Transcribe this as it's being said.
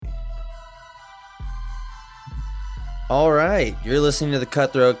All right, you're listening to the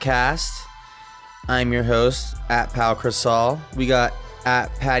Cutthroat Cast. I'm your host, at Pal Crasal. We got at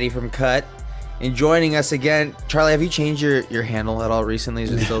Patty from Cut. And joining us again, Charlie, have you changed your handle at all recently?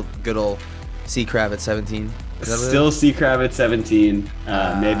 Is it still good old C Kravitz 17? Still C Kravitz 17.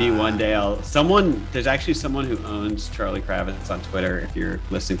 Maybe one day there's actually someone who owns Charlie Kravitz on Twitter. If you're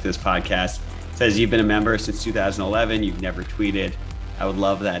listening to this podcast, says you've been a member since 2011. You've never tweeted. I would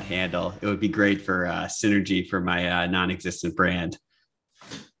love that handle. It would be great for synergy for my non-existent brand.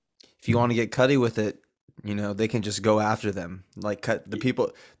 If you want to get cutty with it, they can just go after them. Like cut the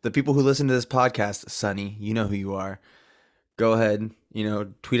people who listen to this podcast, Sonny, you know who you are. Go ahead,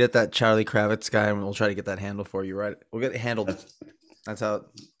 tweet at that Charlie Kravitz guy and we'll try to get that handle for you, right? We'll get it handled. That's how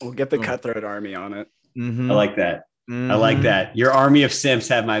we'll get the Cutthroat Army on it. Mm-hmm. I like that. Mm-hmm. I like that. Your army of simps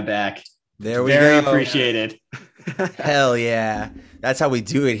have my back. There we Very go. appreciated. Hell yeah. That's how we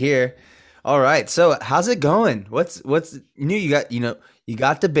do it here. All right. So how's it going? What's new? You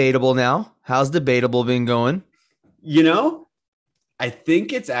got Debatable now. How's Debatable been going? I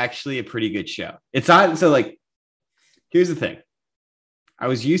think it's actually a pretty good show. It's not here's the thing. I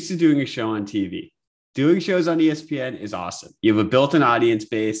was used to doing a show on TV. Doing shows on ESPN is awesome. You have a built-in audience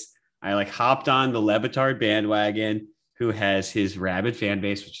base. I hopped on the Le Batard bandwagon, who has his rabid fan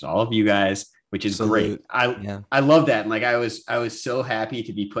base, which is all of you guys, which is great. I love that. And I was so happy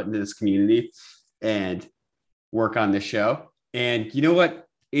to be put into this community and work on this show. And you know what?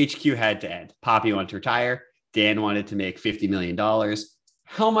 HQ had to end. Poppy wanted to retire. Dan wanted to make $50 million.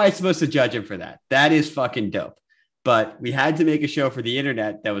 How am I supposed to judge him for that? That is fucking dope. But we had to make a show for the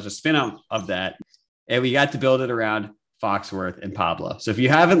internet that was a spin-off of that. And we got to build it around Foxworth and Pablo. So if you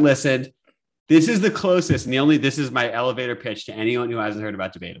haven't listened, this is the closest. And this is my elevator pitch to anyone who hasn't heard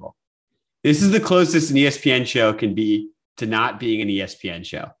about Debatable. This is the closest an ESPN show can be to not being an ESPN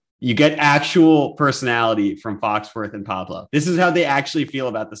show. You get actual personality from Foxworth and Pablo. This is how they actually feel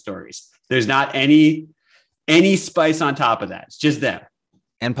about the stories. There's not any spice on top of that. It's just them.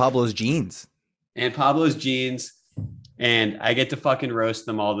 And Pablo's jeans. And I get to fucking roast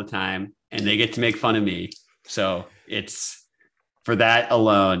them all the time. And they get to make fun of me. So for that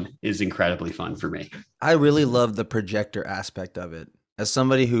alone is incredibly fun for me. I really love the projector aspect of it. As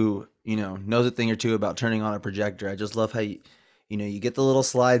somebody who, knows a thing or two about turning on a projector, I just love how you get the little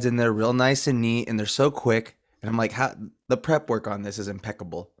slides in there real nice and neat, and they're so quick. And I'm like, the prep work on this is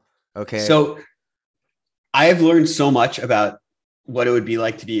impeccable. Okay. So I have learned so much about what it would be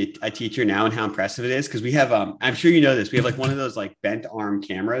like to be a teacher now and how impressive it is. Cause we have, I'm sure you know this, we have one of those bent arm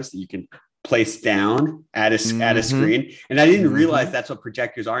cameras that you can place down at a screen. And I didn't realize that's what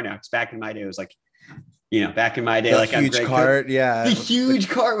projectors are now. Cause back in my day, it was the huge cart. Yeah. The huge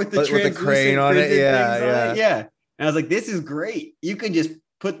cart with the crane on it. Yeah. Yeah. And I was like, this is great. You can just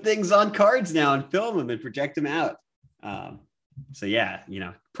put things on cards now and film them and project them out. So yeah,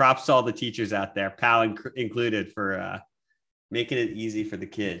 props to all the teachers out there, Pal included, for making it easy for the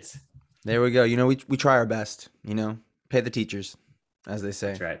kids. There we go. We try our best, pay the teachers, as they say.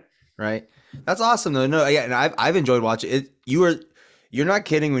 That's right. Right. That's awesome though. No, yeah. And I've enjoyed watching it. You're not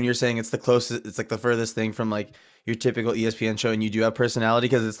kidding when you're saying it's the closest, it's the furthest thing from your typical ESPN show, and you do have personality,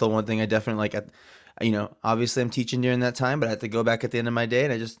 because it's the one thing I definitely obviously I'm teaching during that time, but I have to go back at the end of my day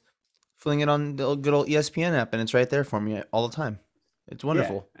and I just fling it on the good old ESPN app and it's right there for me all the time. It's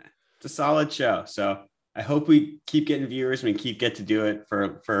wonderful. Yeah, it's a solid show. So I hope we keep getting viewers and we get to do it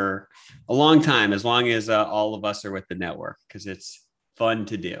for a long time, as long as all of us are with the network, because it's fun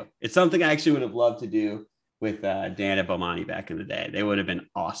to do. It's something I actually would have loved to do with Dan and Bomani back in the day. They would have been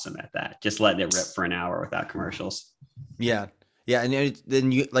awesome at that. Just letting it rip for an hour without commercials. Yeah. Yeah. And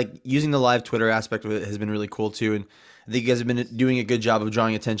then you using the live Twitter aspect of it has been really cool too. And I think you guys have been doing a good job of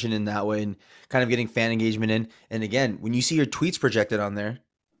drawing attention in that way and kind of getting fan engagement in. And again, when you see your tweets projected on there,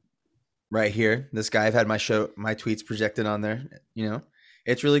 right here, this guy, I've had my tweets projected on there,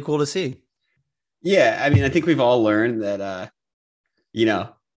 it's really cool to see. Yeah. I mean, I think we've all learned that,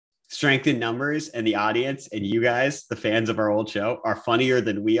 strength in numbers, and the audience and you guys, the fans of our old show, are funnier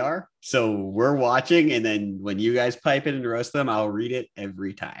than we are. So we're watching, and then when you guys pipe in and roast them, I'll read it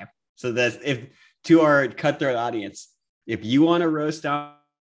every time. So that's to our Cutthroat audience, if you want to roast on,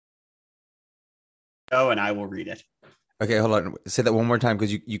 and I will read it. Okay, hold on. Say that one more time,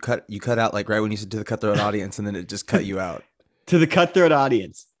 because you cut out right when you said to the Cutthroat audience, and then it just cut you out. To the Cutthroat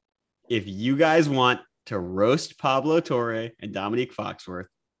audience, if you guys want to roast Pablo Torre and Dominique Foxworth,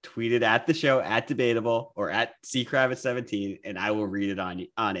 tweet it at the show, at Debatable, or at C Kravitz 17, and I will read it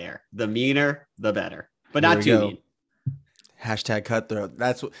on air. The meaner, the better, but not too mean. Hashtag cutthroat.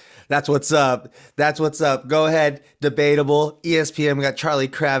 That's what's up. That's what's up. Go ahead. Debatable. ESPN. We got Charlie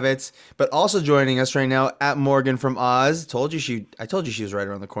Kravitz, but also joining us right now at Morgan from Oz. I told you she was right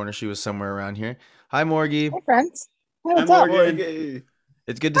around the corner. She was somewhere around here. Hi, Morgie. Hey, friends. Hey, Hi, what's up? Morgan. Morgan.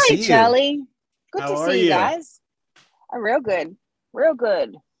 It's good to Hi, see you. Charlie. Good How to are see you you? guys. I'm real good. Real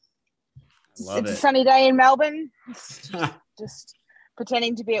good. Love It's it. a sunny day in Melbourne. Just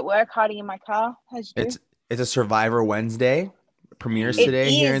pretending to be at work, hiding in my car, as you do. It's a Survivor Wednesday. Premieres It today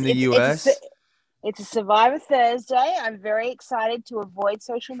here is. in the It's US. it's a Survivor Thursday. I'm very excited to avoid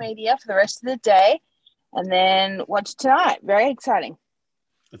social media for the rest of the day and then watch tonight. Very exciting.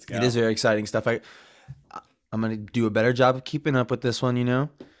 Let's go. It is very exciting stuff. I'm gonna do a better job of keeping up with this one.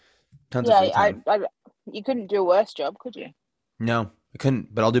 Tons of free Yeah, time. you couldn't do a worse job, could you? No, I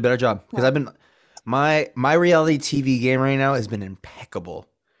couldn't, but I'll do a better job because No. I've been my reality TV game right now has been impeccable.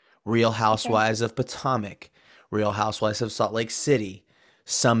 Real Housewives of Potomac, Real Housewives of Salt Lake City,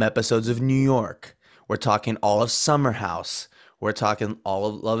 some episodes of New York. We're talking all of Summer House. We're talking all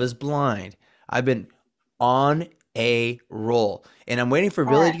of Love Is Blind. I've been on a roll, and I'm waiting for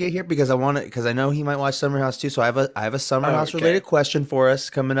Billy to get here because I know he might watch Summer House too. So I have a Summer House related Okay. question for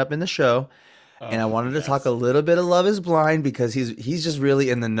us coming up in the show. And I wanted to talk a little bit of Love Is Blind because he's just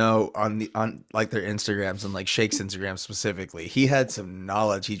really in the know on like their Instagrams and like Shake's Instagram specifically. He had some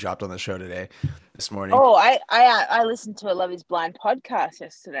knowledge he dropped on the show this morning. Oh, I listened to a Love Is Blind podcast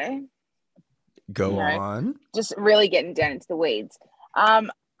yesterday. Go no. on. Just really getting down into the weeds.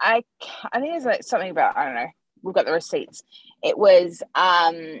 I think there's like something about, I don't know. We've got the receipts. It was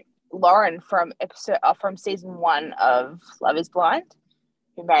Lauren from season 1 of Love Is Blind,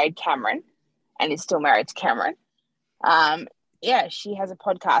 who married Cameron and is still married to Cameron. Yeah, she has a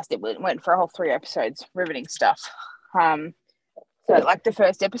podcast. It went for a whole 3 episodes, riveting stuff. So like the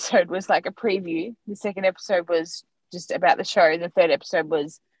first episode was like a preview. The second episode was just about the show. The third episode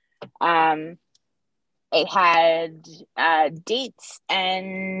was it had Deets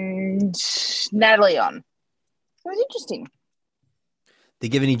and Natalie on. It was interesting. They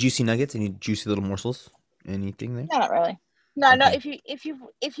give any juicy nuggets, any juicy little morsels, anything there? No, not really. No. Okay. If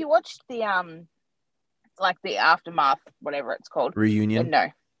you watched the like the aftermath, whatever it's called, Reunion. then no.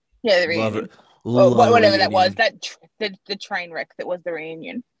 Yeah, the Love reunion. it. Love Whatever that reunion. was, the train wreck that was the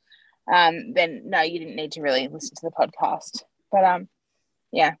reunion. Then no, you didn't need to really listen to the podcast. But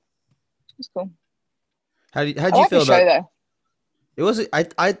yeah, it's cool. How'd you I like feel the show about though. it? Was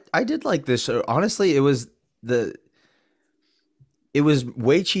I did like this show. Honestly, it was way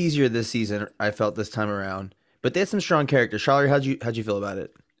cheesier this season. I felt this time around, but they had some strong characters. Charlie, how'd you feel about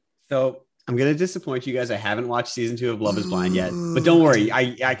it? So I'm gonna disappoint you guys. I haven't watched season 2 of Love Is Blind yet, but don't worry.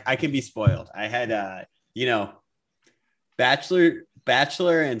 I can be spoiled. I had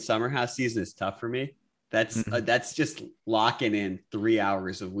Bachelor and Summer House season is tough for me. That's just locking in 3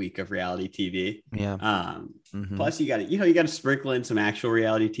 hours a week of reality TV. Yeah. Plus you got to sprinkle in some actual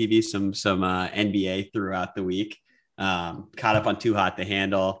reality TV, some NBA throughout the week. Caught up on Too Hot to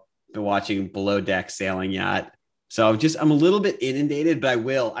Handle. Been watching Below Deck Sailing Yacht. So I'm a little bit inundated, but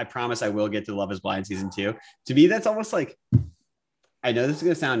I promise I will get to Love Is Blind season 2. To me, that's almost like, I know this is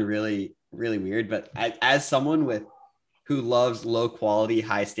going to sound really, really weird, but as someone who loves low quality,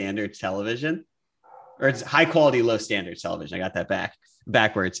 high standards television, or it's high quality, low standards television. I got that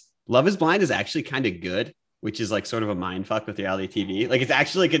backwards. Love Is Blind is actually kind of good, which is like sort of a mind fuck with reality TV. Like it's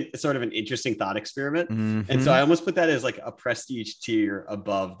actually like a sort of an interesting thought experiment. And so I almost put that as like a prestige tier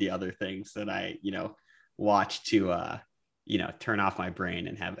above the other things that I, watch to, turn off my brain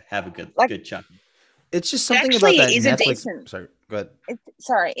and have a good chuck. It's just something Actually, about that is a Netflix. decent- Sorry, go ahead.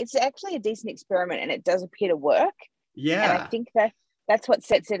 It's actually a decent experiment, and it does appear to work. Yeah. And I think that's what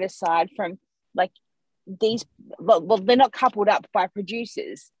sets it aside from like these. Well, they're not coupled up by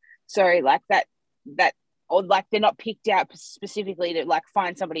producers, so like that, or like they're not picked out specifically to like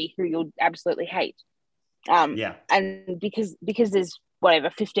find somebody who you'll absolutely hate. Yeah. And because there's whatever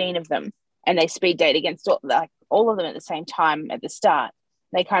 15 of them, and they speed date against all of them at the same time at the start,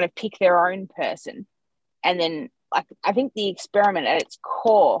 they kind of pick their own person, and then like I think the experiment at its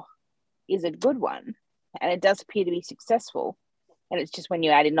core is a good one, and it does appear to be successful. And it's just when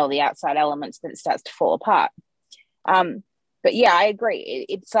you add in all the outside elements that it starts to fall apart. But yeah, I agree.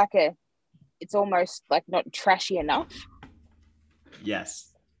 It's almost like not trashy enough.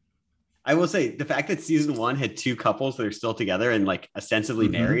 Yes. I will say the fact that season 1 had 2 couples that are still together and like ostensibly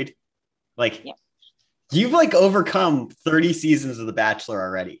married, like you've like overcome 30 seasons of The Bachelor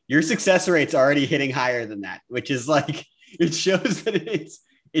already. Your success rate's already hitting higher than that, which is like, it shows that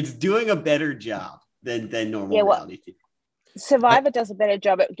it's doing a better job than normal reality TV. Survivor does a better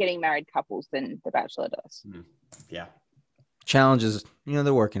job at getting married couples than The Bachelor does. Yeah. challenges,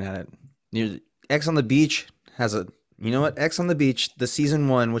 they're working at it. X on the Beach has a, X on the Beach, the season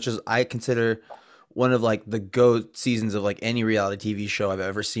 1, which is I consider one of like the GOAT seasons of like any reality TV show I've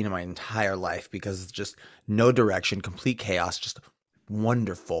ever seen in my entire life, because it's just no direction, complete chaos, just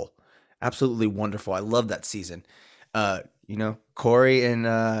wonderful, absolutely wonderful. I love that season. Corey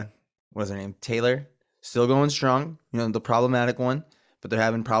and what's her name, Taylor, still going strong. The problematic one, but they're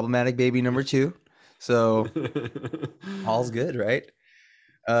having problematic baby number 2, so all's good, right?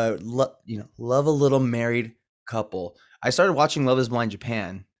 Love a little married couple. I started watching Love Is Blind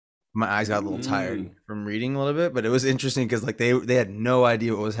Japan. My eyes got a little tired from reading a little bit, but it was interesting because like they had no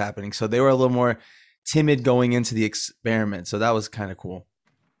idea what was happening, so they were a little more timid going into the experiment. So that was kind of cool.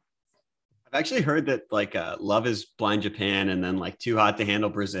 I've actually heard that like Love Is Blind Japan and then like Too Hot to Handle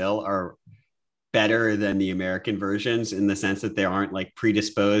Brazil are better than the American versions in the sense that they aren't like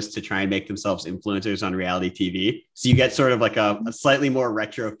predisposed to try and make themselves influencers on reality TV. So you get sort of like a slightly more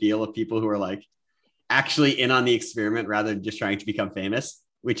retro feel of people who are like actually in on the experiment rather than just trying to become famous,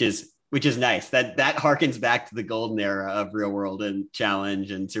 which is nice. That harkens back to the golden era of Real World and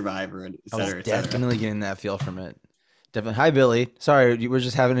Challenge and Survivor and et cetera, et cetera. Definitely getting that feel from it. Definitely. Hi, Billy. Sorry, we're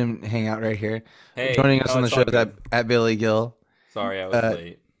just having him hang out right here. Hey, joining us on the show at Billy Gill. Sorry, I was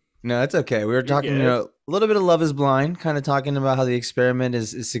late. No, it's okay. We were talking a little bit of Love Is Blind, kind of talking about how the experiment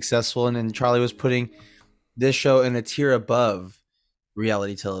is successful, and then Charlie was putting this show in a tier above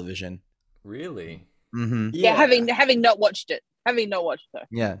reality television. Really? Mm-hmm. Yeah, having not watched it.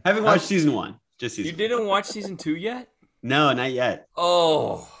 Yeah. Haven't watched season 1. Just season. You didn't watch season 2 yet? No, not yet.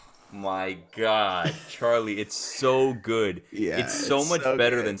 Oh my God, Charlie, it's so good. Yeah, it's so much so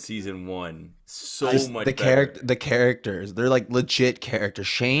better good. than season 1. Much better. The characters, they're like legit characters.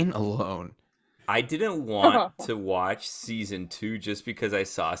 Shane alone. I didn't want to watch season 2 just because I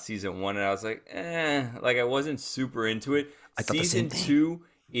saw season 1 and I was like, like I wasn't super into it. Season 2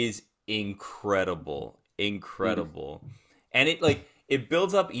 is incredible. And it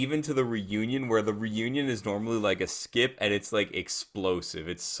builds up even to the reunion, where the reunion is normally like a skip and it's like explosive.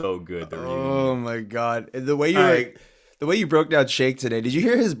 It's so good. The reunion. Oh my God. The way you broke down Shake today. Did you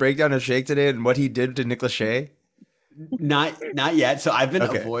hear his breakdown of Shake today and what he did to Nick Lachey? Not yet. So I've been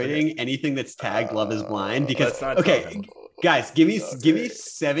avoiding anything that's tagged Love Is Blind because guys, give me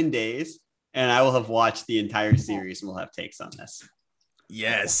 7 days and I will have watched the entire series and we'll have takes on this.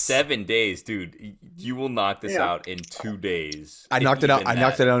 Yes. 7 days, dude. You will knock this out in 2 days. I knocked it out. I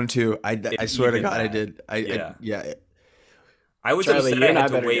knocked it out in 2. I swear to God, I did. I was Charlie, upset I had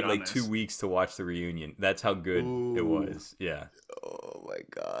to better wait get on like this. 2 weeks to watch the reunion. That's how good it was. Yeah. Oh my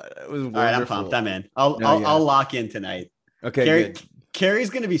God. It was wonderful. All right, I'm pumped. I'm in. I'll lock in tonight. Okay, good. Carrie's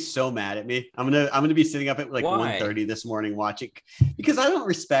gonna be so mad at me. I'm gonna be sitting up at like Why? 1:30 this morning watching, because I don't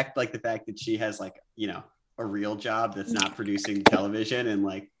respect like the fact that she has like a real job that's not producing television and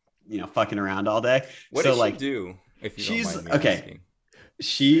like fucking around all day. What does she do? If you don't mind me asking?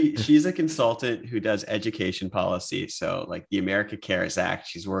 She's a consultant who does education policy. So like the America Cares Act,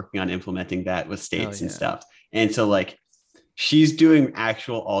 she's working on implementing that with states and stuff. And so like she's doing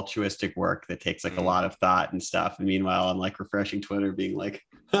actual altruistic work that takes like a lot of thought and stuff. And meanwhile, I'm like refreshing Twitter being like,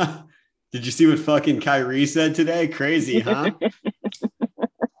 did you see what fucking Kyrie said today? Crazy, huh?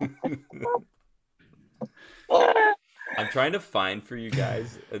 I'm trying to find for you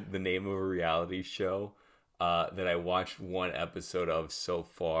guys the name of a reality show that I watched one episode of so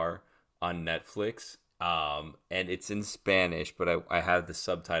far on Netflix. And it's in Spanish, but I have the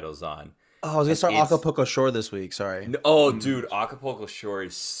subtitles on. Oh, I was gonna start Acapulco Shore this week. Sorry. Oh, dude, Acapulco Shore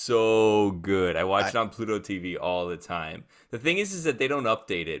is so good. I watch it on Pluto TV all the time. The thing is that they don't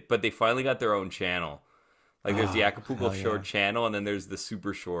update it, but they finally got their own channel. Like there's the Acapulco Shore channel, and then there's the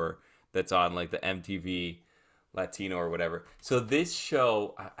Super Shore that's on like the MTV Latino or whatever. So this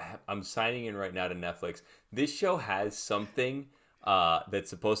show, I'm signing in right now to Netflix. This show has something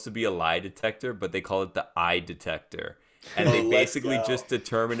that's supposed to be a lie detector, but they call it the eye detector. And they basically just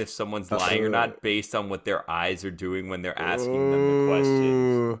determine if someone's lying or not based on what their eyes are doing when they're asking them the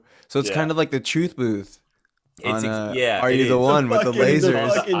questions. So it's kind of like the truth booth. It's Are you the one with the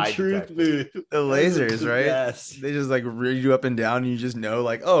lasers? Fucking truth booth. The lasers, right? Yes. They just like read you up and down, and you just know,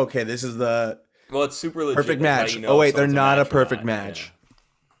 like, oh, okay, this is the It's super legit. perfect That's how match. you know Oh if wait, they're someone's not a match or perfect not. match.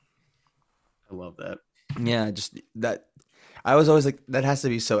 I love that. Yeah, just that. I was always like, that has to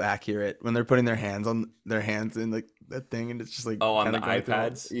be so accurate when they're putting their hands in like that thing, and it's just like on kinda the going through all-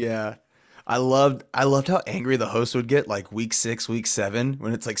 iPads? Yeah, I loved how angry the host would get like week 6, week 7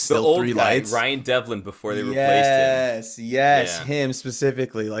 when it's like The still old 3 guy, lights. Ryan Devlin, before they replaced him. Yes, Yeah. him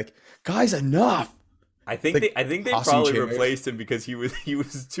specifically. Like, guys, enough. I think they tossing probably chairs. replaced him because he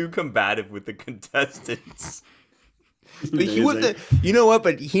was too combative with the contestants. But he would. Amazing. You know what?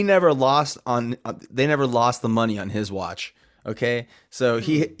 But he never lost on. They never lost the money on his watch. Okay, so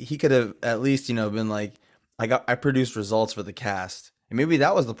he could have at least been like, I produced results for the cast, and maybe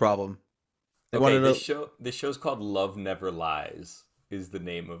that was the problem. They Okay, wanted this show's called Love Never Lies is the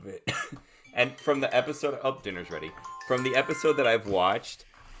name of it. And from the episode, oh, dinner's ready. From the episode that I've watched,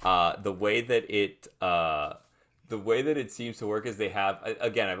 the way that it seems to work is they have,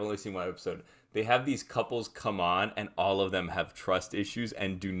 again, I've only seen one episode. They have these couples come on and all of them have trust issues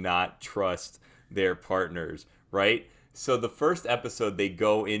and do not trust their partners, right? So the first episode, they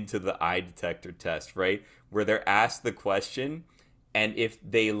go into the eye detector test, right? Where they're asked the question, and if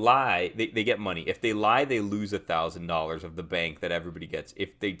they lie, they get money. If they lie, they lose $1,000 of the bank that everybody gets.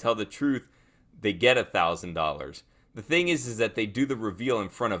 If they tell the truth, they get $1,000. The thing is that they do the reveal in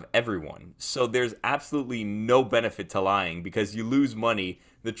front of everyone. So there's absolutely no benefit to lying because you lose money.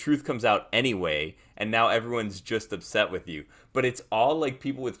 The truth comes out anyway, and now everyone's just upset with you. But it's all like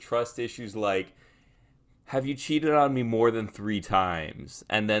people with trust issues like, have you cheated on me more than 3 times?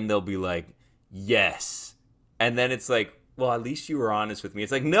 And then they'll be like, yes. And then it's like, well, at least you were honest with me.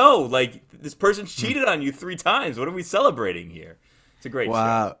 It's like, no, like this person's cheated on you 3 times. What are we celebrating here? It's a great show.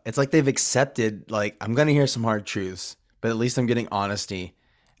 Wow, it's like they've accepted. Like, I'm gonna hear some hard truths, but at least I'm getting honesty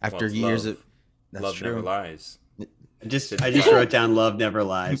after it's years love. of. That's Love true. never lies. I just wrote down "Love Never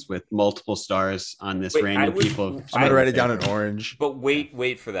Lies" with multiple stars on this Wait, random I would- people. I'm gonna write it down in orange. But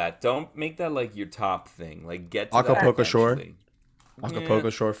wait for that. Don't make that like your top thing. Like get to Acapulco that Shore? eventually. Acapulco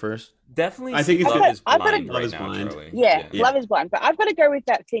Shore first. Definitely. I think see it's- Love is I've got Blind a- Love right is now, Blind. Charlie. Yeah, Yeah. Love is Blind. But I've got to go with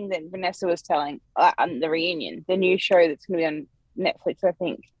that thing that Vanessa was telling on the reunion, the new show that's going to be on Netflix, I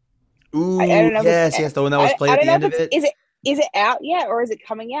think. Ooh, I don't know if yes, it's- yes, the one that was played I at don't the end know of if it. it's, is it out yet or is it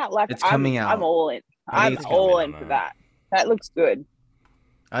coming out? Like It's coming out. I'm all in. I I'm think it's all coming in out for now. that. That looks good.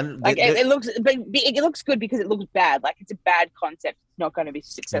 I don't, Like they, it looks, but it looks good because it looks bad. Like it's a bad concept. It's not going to be they're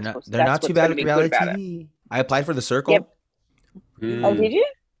successful. not, So they're not that's too what's bad gonna at be reality good about it. TV. I applied for the Circle. Yep. Mm. Oh, did you?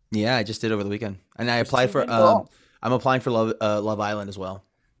 Yeah, I just did over the weekend, and I There's applied too for. many. I'm applying for Love Island as well.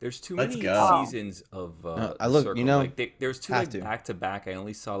 There's too Let's many go. seasons of I The look, Circle. you know, like there's 2 have like to. back to back. I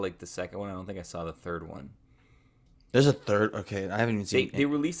only saw like the second one. I don't think I saw the third one. There's a third. Okay, I haven't even They seen. they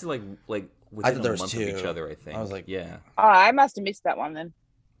released it like within thought a there was month 2. of each other. I think. I was like- yeah. Oh, I must have missed that one then.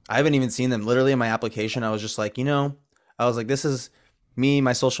 I haven't even seen them. Literally in my application, I was just like, I was like, this is me,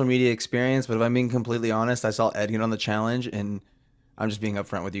 my social media experience. But if I'm being completely honest, I saw Ed get on the challenge, and I'm just being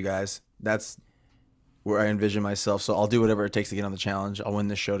upfront with you guys. That's where I envision myself. So I'll do whatever it takes to get on the challenge. I'll win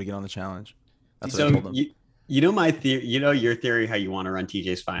this show to get on the challenge. That's what I So told them. you know my theory. You know your theory how you want to run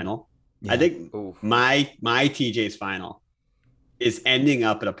TJ's final. Yeah. I think Ooh. my TJ's final is ending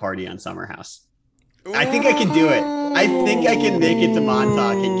up at a party on Summer House. I think I can do it. I think I can make it to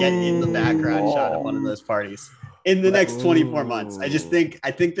Montauk and get in the background shot of one of those parties in the next 24 months. I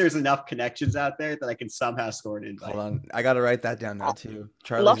think there's enough connections out there that I can somehow score an invite. Hold on, I gotta write that down now too.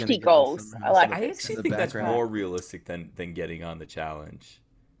 Charlie's Lofty gonna get on goals. Summer I House like in it. I the- actually in the think that's background. more realistic than getting on the challenge.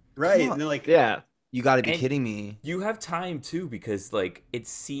 Right? on. And they're like, Yeah. You got to be And- kidding me. You have time too because like it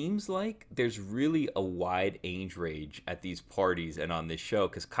seems like there's really a wide age range at these parties and on this show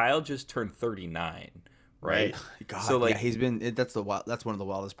because Kyle just turned 39, right? God, So, like- yeah, he's been. That's that's one of the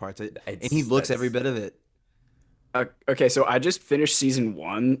wildest parts. And It's- he looks that's- every bit of it. Okay, so I just finished season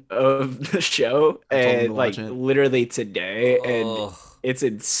 1 of the show, I told him to and like watch it. literally today, and Ugh. it's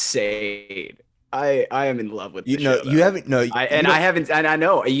insane. I am in love with the You show. know, you though. haven't. No, I you don't- haven't, and I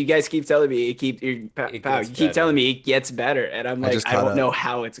know you guys keep telling me it keep you It keep gets telling better. me it gets better, and I'm I like just I caught don't up. know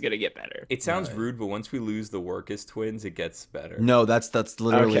how it's gonna get better. It sounds Right. rude, but once we lose the Workus twins, it gets better. No, that's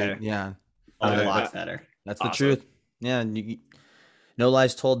literally Okay. yeah. a Uh, lot better. That's the Awesome. truth. Yeah, and no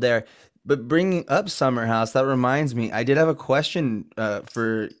lies told there. But bringing up Summer House, that reminds me, I did have a question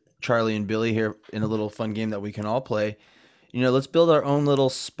for Charlie and Billy here in a little fun game that we can all play. Let's build our own little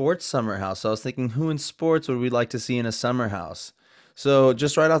sports summer house. So I was thinking, who in sports would we like to see in a summer house? So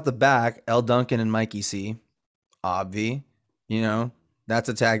just right off the back, Elle Duncan and Mikey C, Obvi. That's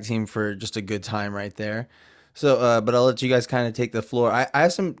a tag team for just a good time right there. So, but I'll let you guys kind of take the floor. I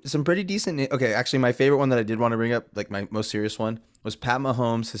have some pretty decent. Okay, actually, my favorite one that I did want to bring up, like my most serious one, was Pat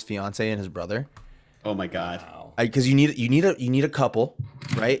Mahomes, his fiance, and his brother. Oh my god. Wow. Because you need a couple,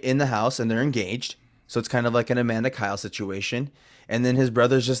 right, in the house, and they're engaged. So it's kind of like an Amanda Kyle situation. And then his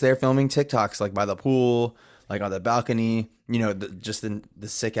brother's just there filming TikToks, like by the pool, like on the balcony, just in the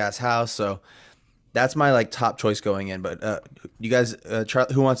sick ass house. So that's my like top choice going in. But you guys,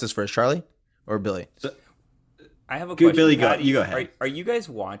 who wants this first, Charlie or Billy? I have a Good, question. Billy, go- Patty, you go ahead. Are you guys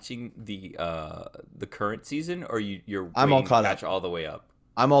watching the current season, or you're I'm all waiting to caught catch up. all the way up?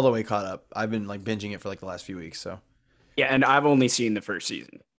 I'm all the way caught up. I've been like binging it for like the last few weeks. So Yeah, and I've only seen the first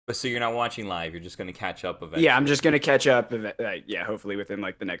season. But so you're not watching live. You're just going to catch up eventually. Yeah, I'm just gonna catch up. Hopefully within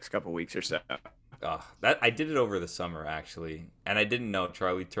like the next couple weeks or so. Oh, that I did it over the summer actually, and I didn't know.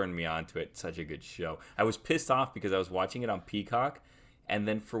 Charlie turned me on to it. Such a good show. I was pissed off because I was watching it on Peacock, and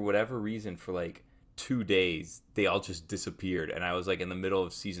then for whatever reason, for like 2 days, they all just disappeared, and I was like in the middle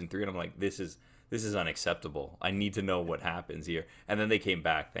of season 3, and I'm like, this is unacceptable. I need to know what happens here. And then they came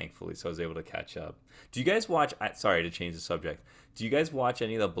back, thankfully, so I was able to catch up. Do you guys watch? Sorry to change the subject. Do you guys watch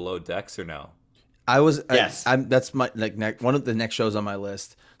any of the Below Decks or no? Yes. That's my one of the next shows on my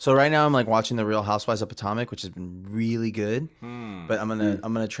list. So right now I'm like watching The Real Housewives of Potomac, which has been really good. But I'm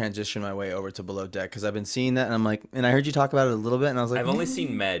gonna transition my way over to Below Deck because I've been seeing that, and I'm like, and I heard you talk about it a little bit, and I was like, I've only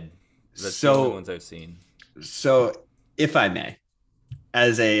seen Med. That's So- the only ones I've seen. So, if I may,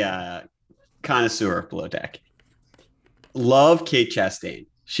 as a connoisseur of Below Deck, love Kate Chastain.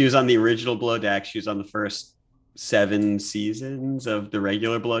 She was on the original Below Deck. She was on the first 7 seasons of the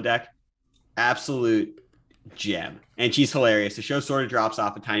regular Below Deck. Absolute gem. And she's hilarious. The show sort of drops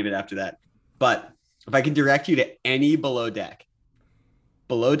off a tiny bit after that. But if I can direct you to any Below Deck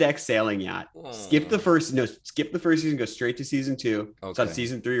sailing yacht, skip the first season, go straight to season 2. It's on Okay.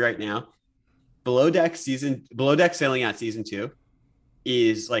 season 3 right now. Below Deck sailing yacht season 2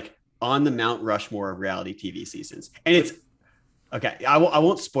 is like on the Mount Rushmore of reality TV seasons. And it's okay. I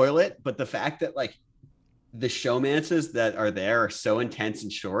won't spoil it, but the fact that like the showmances that are there are so intense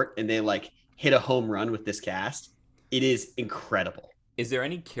and short, and they like hit a home run with this cast, it is incredible. Is there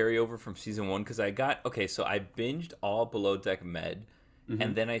any carryover from season 1? Because I binged all Below Deck Med, Mhm.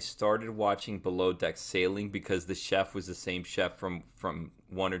 and then I started watching Below Deck Sailing because the chef was the same chef from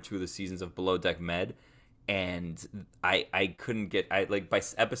 1 or 2 of the seasons of Below Deck Med, and I couldn't get by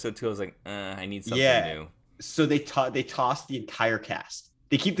episode 2 I was like, I need something new. So they toss the entire cast.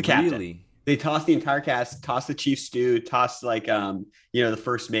 They keep the captain. Really? They toss the entire cast, toss the chief stew, toss like the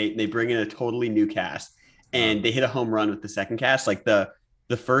first mate, and they bring in a totally new cast, and they hit a home run with the second cast. Like the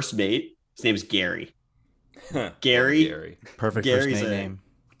first mate, his name is Gary. Gary. perfect Gary's first a- name.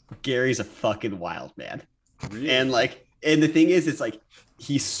 Gary's a fucking wild man. Really? And the thing is, it's like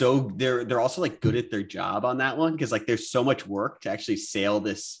they're also like good at their job on that one, because like there's so much work to actually sail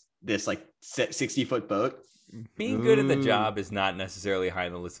this like 60-foot boat. Being good at the Ooh. job is not necessarily high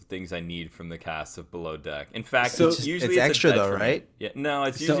on the list of things I need from the cast of Below Deck. In fact, So- it's usually It's a extra though, detriment. right? Yeah, no,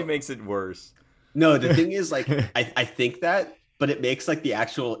 it So- usually makes it worse. No, the thing is, like, I think that, but it makes like the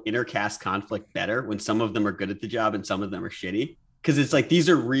actual intercast conflict better when some of them are good at the job and some of them are shitty, because it's like these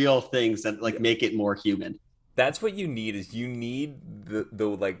are real things that like make it more human. That's what you need. Is you need the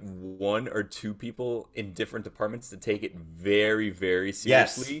like 1 or 2 people in different departments to take it very, very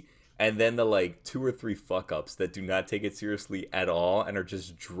seriously. And then the like 2 or 3 fuck ups that do not take it seriously at all and are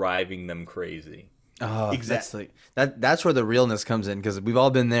just driving them crazy. Oh, Exactly. That's where the realness comes in, because we've all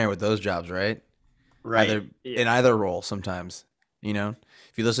been there with those jobs, right? Right. In either role sometimes. You know,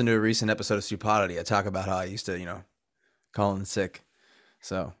 if you listen to a recent episode of Stupidity, I talk about how I used to, call in sick.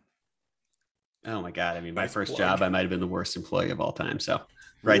 So Oh my God. I mean, my Nice first plug. job, I might have been the worst employee of all time. So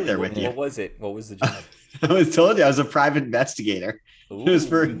right Really? there with you. What was it? What was the job? I was told you I was a private investigator. It was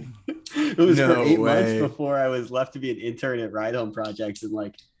for Ooh. No 8 months way. before I was left to be an intern at Ride Home Projects, and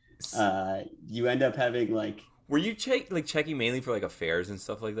like you end up having like Were you checking mainly for like affairs and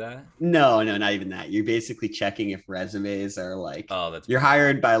stuff like that? no, not even that. You're basically checking if resumes are like Oh, that's you're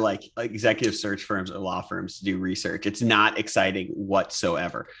hired by like executive search firms or law firms to do research. It's not exciting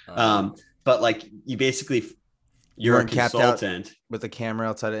whatsoever. But like you basically you're a weren't capped out? consultant. with a camera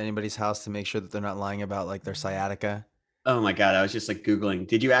outside of anybody's house to make sure that they're not lying about like their sciatica. Oh my God. I was just like Googling,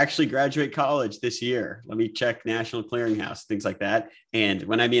 did you actually graduate college this year? Let me check National Clearinghouse, things like that. And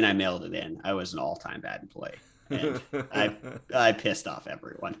when I mailed it in, I was an all-time bad employee. And I pissed off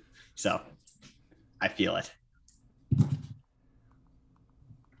everyone. So I feel it.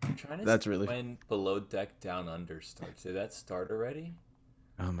 I'm trying to That's see really- when Below Deck Down Under starts. Did that start already?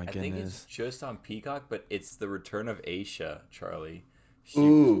 Oh my I think it's goodness. just on Peacock, but it's the return of Aisha, Charlie. She,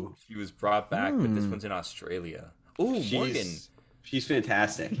 Ooh. she was brought back, but this Hmm. one's in Australia. Ooh, Morgan. She's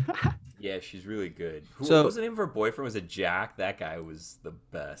fantastic. Yeah, she's really good. So- What was the name of her boyfriend? Was it Jack? That guy was the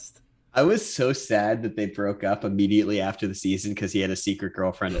best. I was so sad that they broke up immediately after the season because he had a secret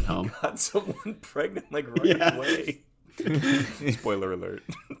girlfriend at home. Got someone pregnant like right Yeah. away. Spoiler alert.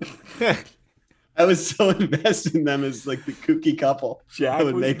 I was so invested in them as like the kooky couple. Jack that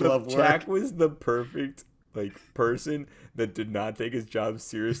would was make the, love work. Jack was the perfect like person that did not take his job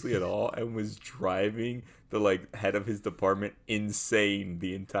seriously at all and was driving the like head of his department insane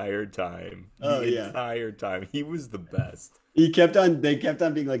the entire time. Oh, The yeah. entire time. He was the best. They kept on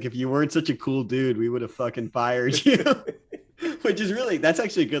being like, if you weren't such a cool dude, we would have fucking fired you. Which is really, that's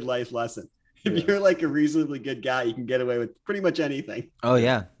actually a good life lesson. If Yeah. you're like a reasonably good guy, you can get away with pretty much anything. Oh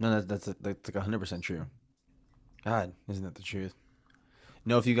yeah, no, that's like 100% true. God, isn't that the truth?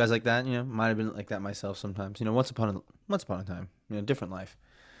 Know a few guys like that, might have been like that myself sometimes. Once upon a time, different life.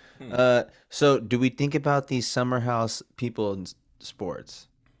 So do we think about these summer house people in sports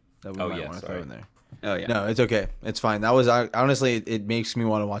that we Oh, might yeah, want to sorry. throw in there? Oh yeah. No, it's okay. It's fine. That was honestly, it makes me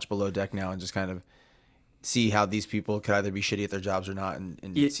want to watch Below Deck now and just kind of see how these people could either be shitty at their jobs or not. And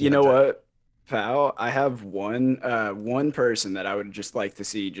see You how know dra- what, pal? I have one person that I would just like to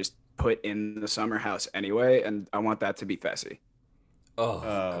see just put in the summer house anyway, and I want that to be Fessy. Oh,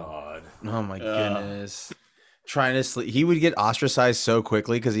 God. Oh my goodness. Trying to sleep. He would get ostracized so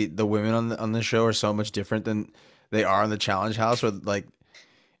quickly because the women on the show are so much different than they are in the challenge house. Or like,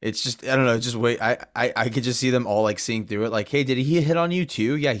 it's just I don't know. Just wait. I could just see them all like seeing through it. Like, hey, did he hit on you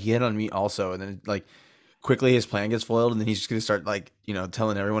too? Yeah, he hit on me also. And then like quickly his plan gets foiled, and then he's just gonna start like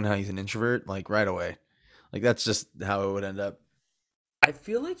telling everyone how he's an introvert like right away. Like that's just how it would end up. I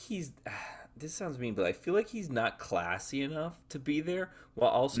feel like he's. This sounds mean, but I feel like he's not classy enough to be there while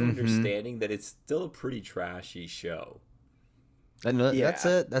also understanding that it's still a pretty trashy show. And Yeah.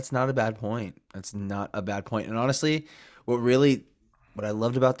 that's not a bad point. That's not a bad point. And honestly, what I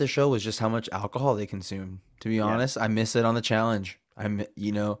loved about this show was just how much alcohol they consume. To be honest, I miss it on the challenge.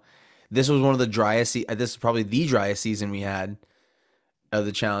 This was one of the driest. This is probably the driest season we had of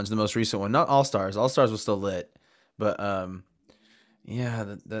the challenge, the most recent one. Not All Stars. All Stars was still lit, but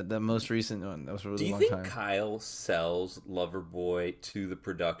yeah, the most recent one, that was a Do really you long think time. Kyle sells Loverboy to the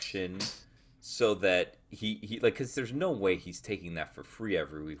production so that he like because there's no way he's taking that for free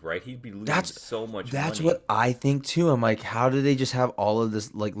every week, right? He'd be losing so much That's money. what I think too. I'm like, how do they just have all of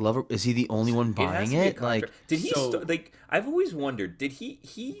this like lover? Is he the only one It has buying to be a it? Like, contract. Did he So- like? I've always wondered. Did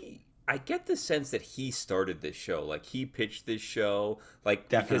he? I get the sense that he started this show. Like he pitched this show. Like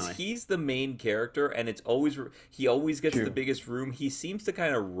because Definitely. he's the main character, and it's always he always gets True. the biggest room. He seems to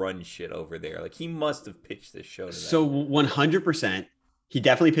kind of run shit over there. Like he must have pitched this show to them. So 100%, he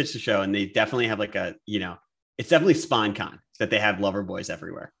definitely pitched the show, and they definitely have like it's definitely SpawnCon that they have lover boys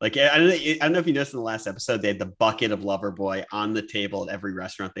everywhere. Like I don't know if you noticed in the last episode, they had the bucket of lover boy on the table at every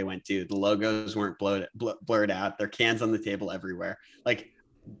restaurant they went to. The logos weren't blurred out. Their cans on the table everywhere. Like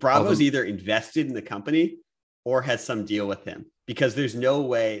Bravo's either invested in the company or has some deal with him, because there's no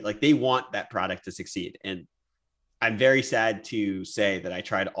way, like they want that product to succeed. And I'm very sad to say that I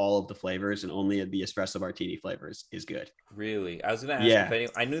tried all of the flavors and only the espresso martini flavors is good. Really, I was gonna ask Yeah. if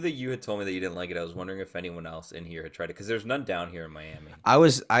I knew that you had told me that you didn't like it. I was wondering if anyone else in here had tried it because there's none down here in Miami. I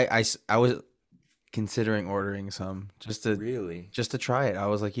was considering ordering some just to Really? try it. I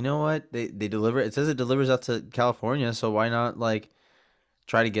was like, you know what? They deliver. It says it delivers out to California, so why not like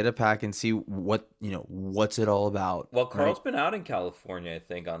try to get a pack and see what's it all about? Well, right? Carl's been out in California, I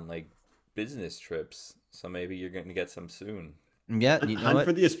think, on like business trips. So maybe you're going to get some soon. Yeah, you know Hunt what?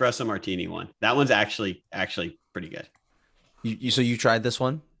 for the espresso martini one. That one's actually pretty good. So you tried this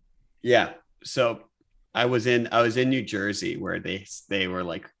one? Yeah. So I was in New Jersey where they were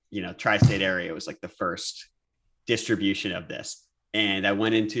like, tri-state area was like the first distribution of this. And I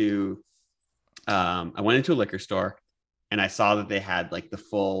went into a liquor store and I saw that they had like the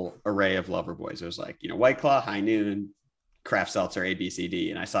full array of lover boys. It was like, White Claw, High Noon, Craft Seltzer, A, B, C,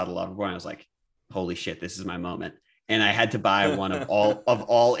 D. And I saw the lover boy and I was like, holy shit, this is my moment. And I had to buy one of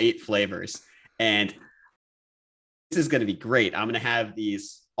all 8 flavors. And this is going to be great. I'm going to have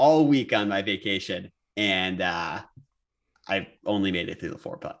these all week on my vacation. And I only made it through the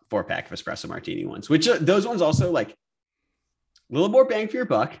 4-pack of espresso martini ones, which those ones also like a little more bang for your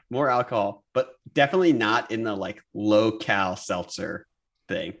buck, more alcohol, but definitely not in the like low cal seltzer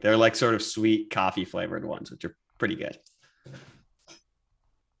thing. They're like sort of sweet coffee flavored ones, which are pretty good.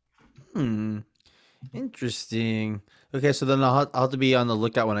 Interesting. Okay, so then I'll have to be on the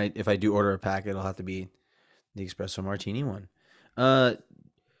lookout if I do order a pack, it'll have to be the espresso martini one.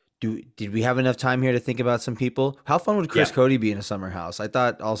 Did we have enough time here to think about some people? How fun would Chris Yeah. Cody be in a summer house? I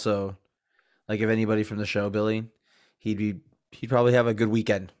thought also, like if anybody from the show, Billy, he'd probably have a good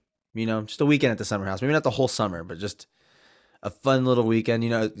weekend. Just a weekend at the summer house. Maybe not the whole summer, but just a fun little weekend.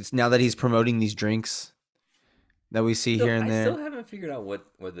 It's now that he's promoting these drinks that we see here and I there. still haven't figured out what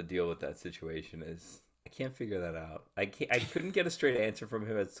the deal with that situation is. I can't figure that out. I couldn't get a straight answer from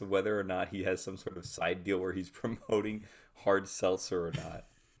him as to whether or not he has some sort of side deal where he's promoting hard seltzer or not.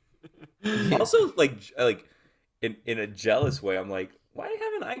 Also, like in a jealous way, I'm like, why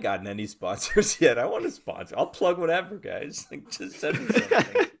haven't I gotten any sponsors yet? I want a sponsor. I'll plug whatever, guys. Like, just send me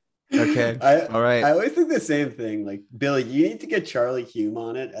something. Okay. All right. I always think the same thing. Like, Billy, you need to get Charlie Hume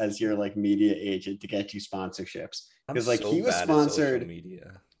on it as your like media agent to get you sponsorships. Because like so he was bad at social sponsored.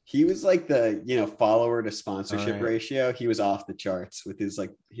 media. He was like the follower to sponsorship Alright. ratio. He was off the charts with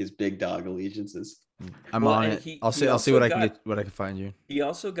his big dog allegiances. I'm Well, on and it. he I'll see also what I can got- get, what I can find you. He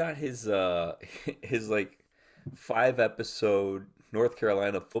also got his his like 5-episode North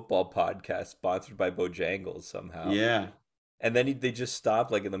Carolina football podcast sponsored by Bojangles somehow. Yeah. And then they just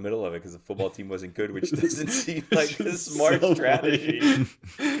stopped like in the middle of it because the football team wasn't good, which doesn't seem like a It's smart so strategy.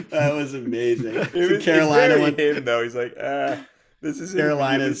 funny. That was amazing. It So was, Carolina it's very went. him though. He's like, this is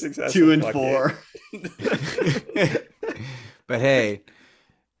Carolina's 2-4. But hey,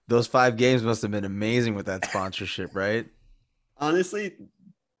 those 5 games must have been amazing with that sponsorship, right? Honestly,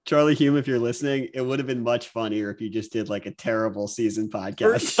 Charlie Hume, if you're listening, it would have been much funnier if you just did like a terrible season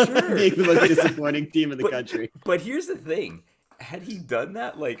podcast. For sure. Being the most disappointing team in the country. But here's the thing. Had he done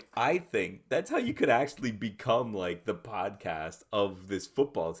that, like, I think that's how you could actually become like the podcast of this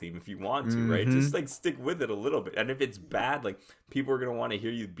football team if you want to, right? Just like stick with it a little bit. And if it's bad, like people are gonna want to hear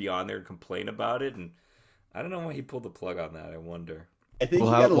you be on there and complain about it. And I don't know why he pulled the plug on that. I wonder. I think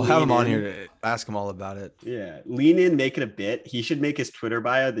We'll have him on here to ask him all about it. Yeah, lean in, make it a bit. He should make his Twitter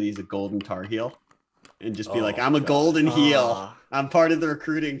bio that he's a Golden Tar Heel, and just be like, "I'm a Golden Heel. I'm part of the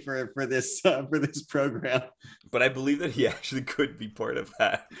recruiting for this program." But I believe that he actually could be part of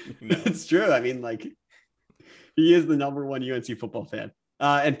that. You know? It's true. I mean, like, he is the #1 UNC football fan.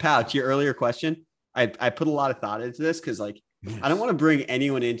 And Pouch, your earlier question, I put a lot of thought into this because, like, I don't want to bring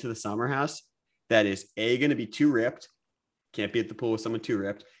anyone into the summer house that is going to be too ripped. Can't be at the pool with someone too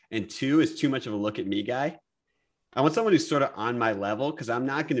ripped. And 2 is too much of a look at me guy. I want someone who's sort of on my level because I'm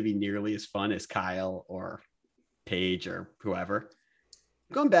not going to be nearly as fun as Kyle or Paige or whoever.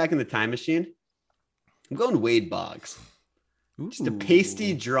 I'm going back in the time machine. I'm going Wade Boggs. Just a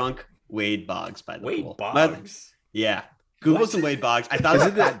pasty drunk Wade Boggs by the Wade pool. Boggs. Yeah. Google What? some Wade Boggs. I thought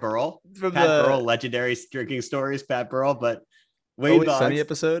about Pat Burrell. From Pat the Burrell, legendary drinking stories, Pat Burrell, but Wade Always Boggs. Sunny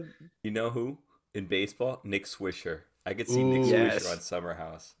episode. You know who in baseball? Nick Swisher. I could see Nick Ooh. Swisher Yes. on Summer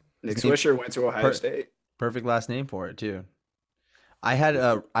House. Nick Swisher went to Ohio State. Perfect last name for it too. I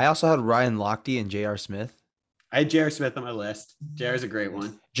also had Ryan Lochte and J.R. Smith. I had J.R. Smith on my list. J.R.'s a great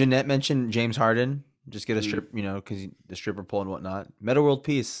one. Jeanette mentioned James Harden. Just get a strip, because the stripper pole and whatnot. Meta World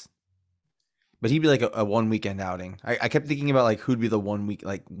Peace. But he'd be like a 1 weekend outing. I kept thinking about like who'd be the 1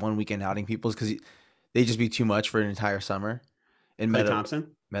 weekend outing people's because they'd just be too much for an entire summer. And Klay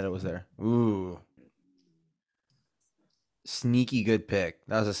Thompson. Meta was there. Ooh. Sneaky good pick.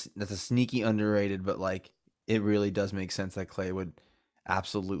 That's a sneaky underrated, but like it really does make sense that Klay would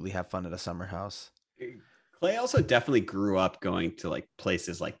absolutely have fun at a summer house. Klay also definitely grew up going to like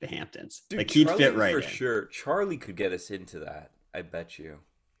places like the Hamptons. Dude, like he'd Charlie fit right for in. sure. Charlie could get us into that. I bet you.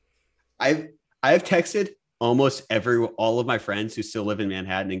 I've texted almost all of my friends who still live in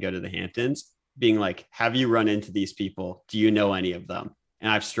Manhattan and go to the Hamptons, being like, "Have you run into these people? Do you know any of them?"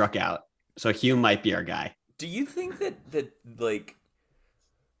 And I've struck out. So Hume might be our guy. Do you think that like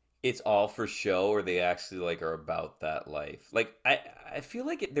it's all for show, or they actually like are about that life? Like I feel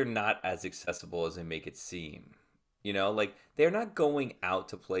like they're not as accessible as they make it seem. You know, like they're not going out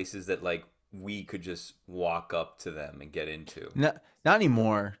to places that like we could just walk up to them and get into. Not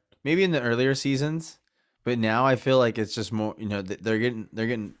anymore. Maybe in the earlier seasons, but now I feel like it's just more. They're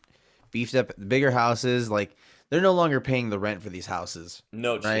getting beefed up. Bigger houses, like they're no longer paying the rent for these houses.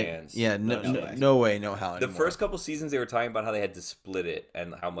 No Right? chance. Yeah. No No way. way. No how. The Anymore. first couple seasons they were talking about how they had to split it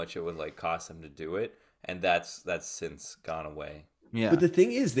and how much it would like cost them to do it, and that's since gone away. Yeah. But the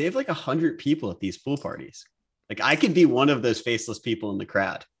thing is, they have like 100 people at these pool parties. Like I could be one of those faceless people in the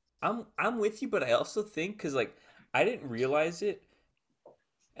crowd. I'm with you, but I also think because like I didn't realize it,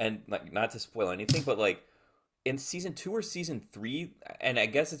 and like not to spoil anything, but like in season 2 or season 3, and I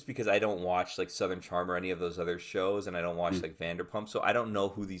guess it's because I don't watch like Southern Charm or any of those other shows, and I don't watch like Vanderpump, so I don't know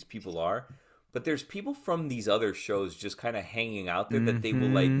who these people are. But there's people from these other shows just kind of hanging out there that they will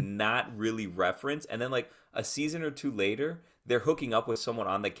like not really reference, and then like a season or 2 later, they're hooking up with someone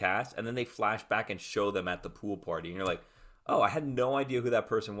on the cast, and then they flash back and show them at the pool party, and you're like, oh, I had no idea who that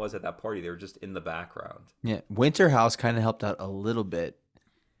person was at that party. They were just in the background. Yeah. Winter House kind of helped out a little bit,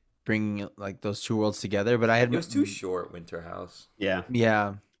 bringing like those two worlds together. But I had It was too short, Winter House. Yeah.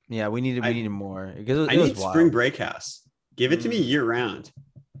 Yeah. We needed more because I need spring break house. Give it to me year round.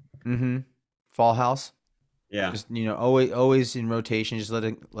 Mm-hmm. Fall House. Yeah. Just always in rotation, just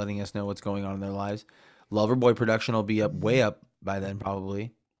letting us know what's going on in their lives. Loverboy production will be way up by then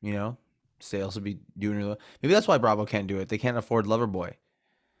probably. You know, sales would be doing really well. Maybe that's why Bravo can't do it. They can't afford Loverboy.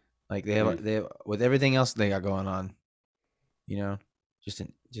 Like they have with everything else they got going on. You know, just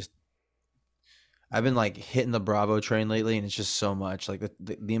I've been like hitting the Bravo train lately, and it's just so much. Like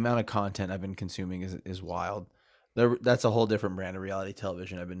the amount of content I've been consuming is wild. That's a whole different brand of reality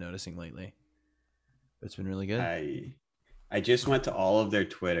television I've been noticing lately. It's been really good. I just went to all of their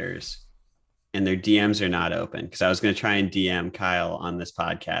Twitters, and their DMs are not open because I was going to try and DM Kyle on this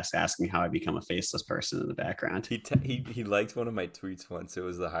podcast asking how I become a faceless person in the background. He liked one of my tweets once. It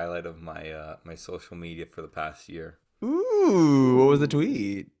was the highlight of my my social media for the past year. Ooh, what was the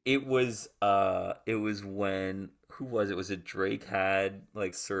tweet? It was when who was it? Was it Drake had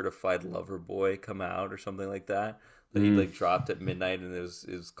like Certified Lover Boy come out or something like that? That he like dropped at midnight, and it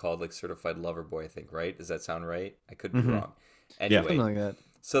was called like Certified Lover Boy, I think, right? Does that sound right? I could be wrong. Anyway, Something like that.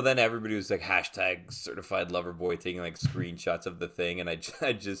 so then everybody was like hashtag Certified Lover Boy, taking like screenshots of the thing, and I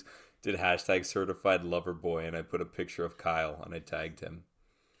just did hashtag Certified Lover Boy, and I put a picture of Kyle and I tagged him,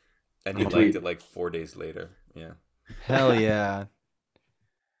 and he liked it like 4 days later. Yeah. Hell yeah.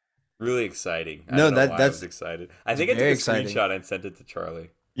 Really exciting. I No, don't know why I that's was excited. I think I took very a exciting. screenshot and sent it to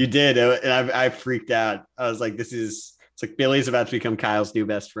Charlie. You did, and I freaked out. I was like, it's like Billy's about to become Kyle's new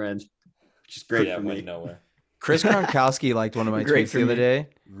best friend, which is great Yeah, for it went me. nowhere. Chris Gronkowski liked one of my Great tweets for the other me. day.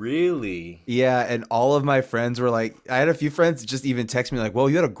 Really? Yeah, and all of my friends were like, I had a few friends just even text me like, "Well,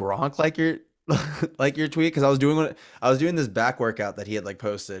 you had a Gronk like your like your tweet," because I was doing this back workout that he had like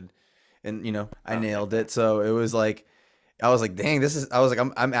posted, and you know I nailed it. So it was like, I was like, dang,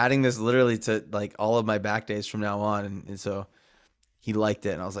 I'm adding this literally to like all of my back days from now on, and so he liked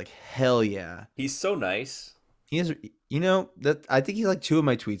it, and I was like, hell yeah. He's so nice. He is, you know, that I think he liked 2 of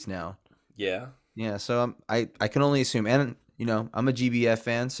my tweets now. Yeah. Yeah, so I can only assume, and you know, I'm a GBF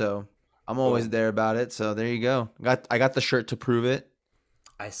fan, so I'm always there about it. So there you go. I got the shirt to prove it.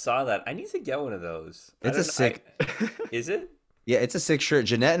 I saw that. I need to get one of those. It's a sick. Is it? Yeah, it's a sick shirt.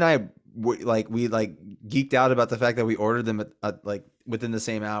 Jeanette and I we geeked out about the fact that we ordered them at like within the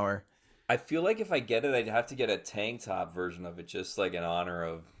same hour. I feel like if I get it, I'd have to get a tank top version of it, just like in honor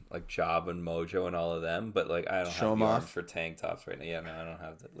of like Job and Mojo and all of them. But like, I don't Show have 'em the off. arms for tank tops right now. Yeah, no, I don't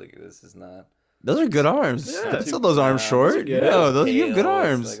have that. Like, this is not. Those are good arms. Yeah. Don't sell those arms Those short. are good. No, you have good Pale, it's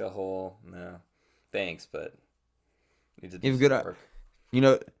arms. like a whole no. Thanks, but need to do You have some good work. You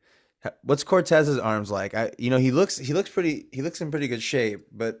know, what's Cortez's arms like? He looks in pretty good shape.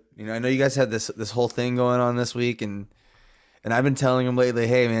 But you know, I know you guys had this whole thing going on this week, and I've been telling him lately,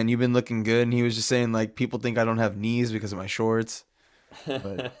 hey man, you've been looking good. And he was just saying like people think I don't have knees because of my shorts.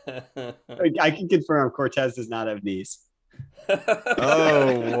 But I can confirm Cortez does not have knees.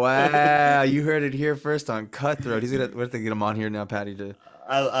 oh wow, you heard it here first on Cutthroat. We have to get him on here now, Patty.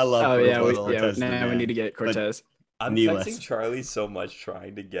 I love. Oh yeah, Cortez the now we man. need to get Cortez. I'm Kneeless. texting Charlie so much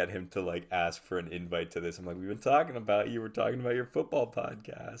trying to get him to like ask for an invite to this. I'm like, we've been talking about you. We're talking about your football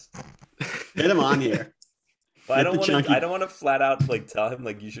podcast. Get him on here. But I Get the don't want chunky- to. I don't want to flat out like tell him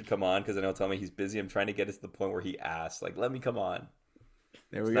like you should come on because I know he'll tell me he's busy. I'm trying to get it to the point where he asks like, let me come on.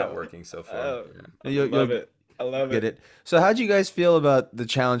 There It's we not go. working so far. Oh, You'll love it. I love get it. So how'd you guys feel about the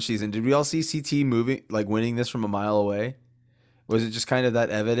challenge season? Did we all see CT winning this from a mile away? Was it just kind of that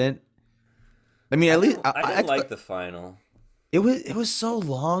evident? I mean, at least I didn't like the final. it was so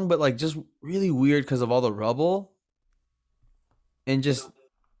long, but like just really weird because of all the rubble, and just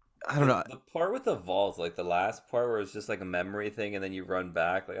I don't know. The part with the vault, like the last part where it's just like a memory thing and then you run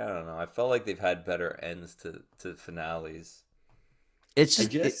back, like I don't know. I felt like they've had better ends to finales. It's I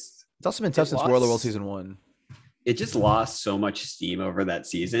just just it's also been tough it since World of World lost- season 1. it just lost so much steam over that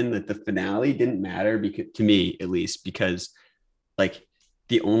season that the finale didn't matter because to me at least because like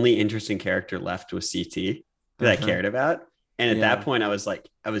the only interesting character left was CT that I cared about. And at Yeah. that point, I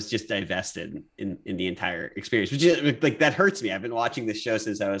was just divested in the entire experience, which is like that hurts me. I've been watching this show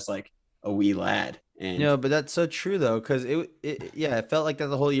since I was like a wee lad. And No, but that's so true though, because it felt like that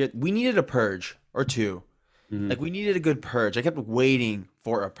the whole year. We needed a purge or two. Mhm. Like we needed a good purge. I kept waiting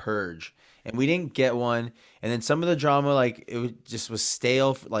for a purge, and we didn't get one. And then some of the drama, like just was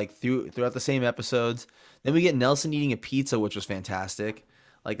stale, like throughout the same episodes. Then we get Nelson eating a pizza, which was fantastic.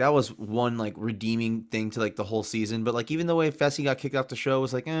 Like that was one like redeeming thing to like the whole season. But like even the way Fessy got kicked off the show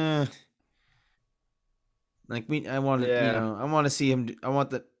was like, like I wanted, Yeah. I want to see him. I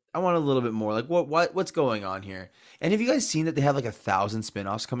want a little bit more. Like what's going on here? And have you guys seen that they have like 1,000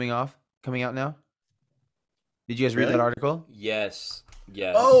 spinoffs coming out now? Did you guys read Really? that article? Yes.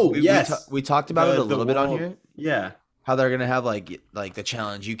 Yes. Oh, We yes. we talked about it a little bit on world- here. Yeah. How they're gonna have like the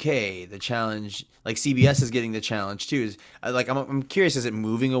challenge UK, the challenge like CBS is getting the challenge too. I'm curious, is it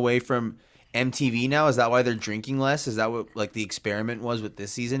moving away from MTV now? Is that why they're drinking less? Is that what like the experiment was with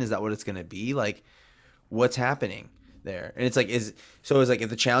this season? Is that what it's going to be? Like what's happening there? And it's like it's like if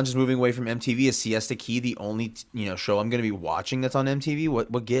the challenge is moving away from MTV, is Siesta Key the only show I'm going to be watching that's on MTV?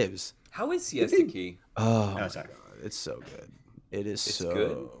 What gives? How is Siesta Key? Oh, my sorry. God. It's so good. It is It's so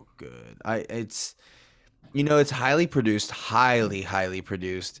good? good. It's highly produced, highly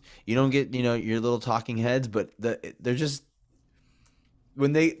produced. You don't get, your little talking heads, but they're just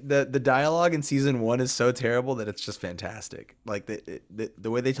when the dialogue in season 1 is so terrible that it's just fantastic. Like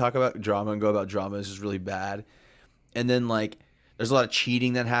the way they talk about drama and go about drama is just really bad. And then like there's a lot of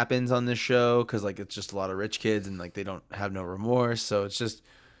cheating that happens on this show because like it's just a lot of rich kids and like they don't have no remorse. So it's just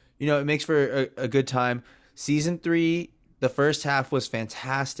it makes for a good time. Season 3, the first half was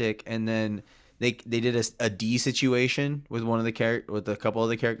fantastic, and then they did a D situation with with a couple of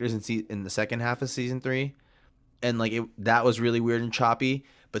the characters in the second half of season 3, and like that was really weird and choppy.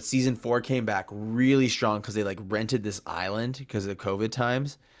 But season 4 came back really strong because they like rented this island because of COVID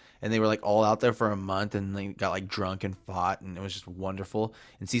times, and they were like all out there for a month, and they got like drunk and fought, and it was just wonderful.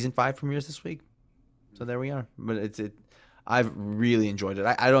 And season 5 premieres this week, so there we are. But I've really enjoyed it.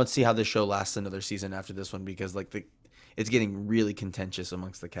 I don't see how this show lasts another season after this one because like it's getting really contentious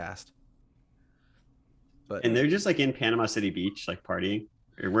amongst the cast. But And they're just like in Panama City Beach, like partying.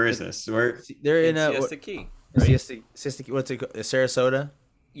 Or where is this? they're in Siesta Key. Siesta Key. What's it called? Sarasota?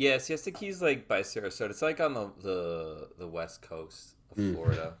 Yeah, Siesta Key's like by Sarasota. It's like on the west coast of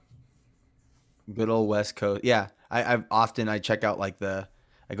Florida. Good old West Coast. Yeah, I check out like I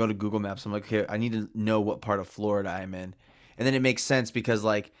go to Google Maps. I'm like, okay, I need to know what part of Florida I'm in, and then it makes sense because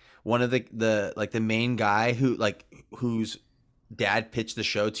like one of the main guy whose dad pitched the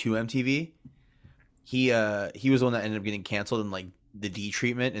show to MTV, he was the one that ended up getting canceled in like the D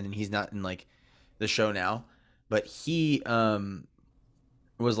treatment, and then he's not in like the show now, but he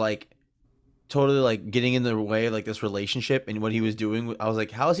was like totally like getting in the way of like this relationship and what he was doing. I was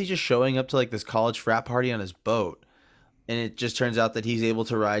like, how is he just showing up to like this college frat party on his boat? And it just turns out that he's able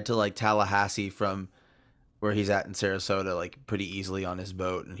to ride to like Tallahassee from where he's at in Sarasota like pretty easily on his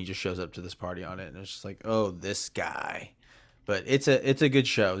boat, and he just shows up to this party on it, and it's just like, oh, this guy. But it's a good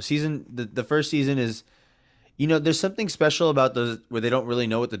show. The first season is, there's something special about those where they don't really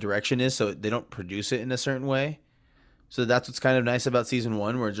know what the direction is, so they don't produce it in a certain way. So that's what's kind of nice about season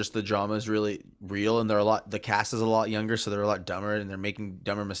 1, where just the drama is really real, and the cast is a lot younger, so they're a lot dumber, and they're making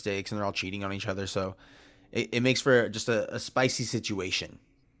dumber mistakes, and they're all cheating on each other. So it makes for just a spicy situation,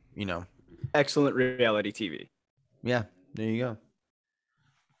 Excellent reality TV. Yeah, there you go.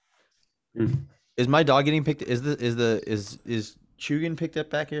 Mm. Is my dog getting picked? Is Chugan picked up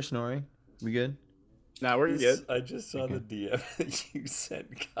back here snoring? We good? Now we're good. I just saw the DM that you sent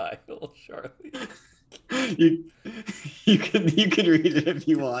Kyle, Charlie. You can read it if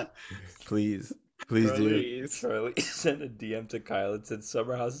you want. Please do. Charlie sent a DM to Kyle and said,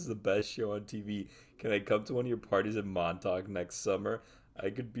 "Summer House is the best show on TV. Can I come to one of your parties in Montauk next summer? I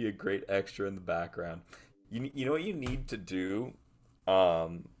could be a great extra in the background." You know what you need to do?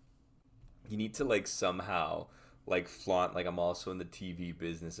 You need to like somehow like flaunt like I'm also in the TV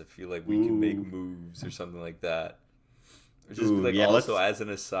business. I feel like we can make moves or something like that. Or just be like also as an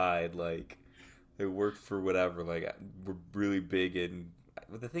aside, like it worked for whatever. Like we're really big in.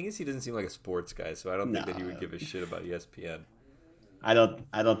 But the thing is, he doesn't seem like a sports guy, so I don't think that he would give a shit about ESPN. I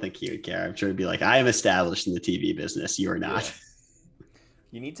don't think he would care. I'm sure he'd be like, I am established in the TV business. You are not. Yeah.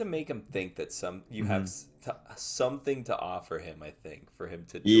 You need to make him think that you have something to offer him. I think for him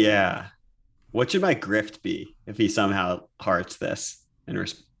to. Yeah. What should my grift be if he somehow hearts this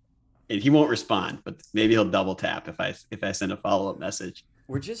and he won't respond, but maybe he'll double tap if I send a follow-up message.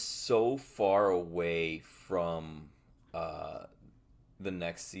 We're just so far away from the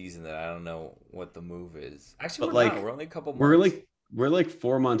next season that I don't know what the move is. Actually, we're only a couple months. We're like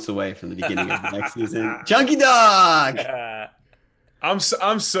 4 months away from the beginning of the next season. Chunky Dog. I'm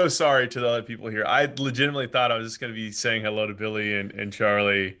so sorry to the other people here. I legitimately thought I was just going to be saying hello to Billy and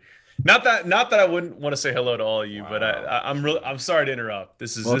Charlie. Not that I wouldn't want to say hello to all of you, but I'm sorry to interrupt.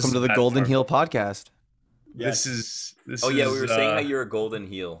 Welcome to the Golden Heel podcast. Yes. This Oh is, yeah, we were saying how you're a golden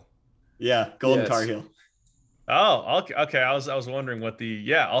heel. Yeah, Golden Tar Heel. Oh, okay. I was wondering what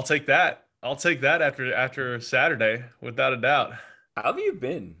I'll take that. I'll take that after Saturday, without a doubt. How have you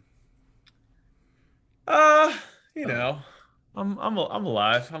been? I'm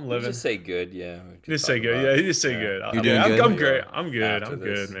alive. I'm living. You just say good, yeah. Just say good. Yeah, you just say good. You're doing good? I'm great. I'm good. After I'm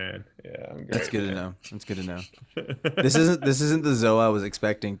this. good, man. Yeah, I'm great. That's good to know. That's good to know. This isn't the Zoe I was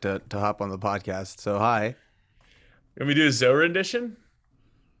expecting to hop on the podcast. So hi. Can we do a Zoe rendition?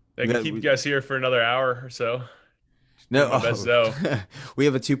 I can keep you guys here for another hour or so. No, My best Zoe. we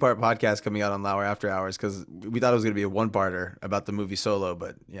have a 2-part podcast coming out on Lauer After Hours because we thought it was going to be a 1-parter about the movie Solo,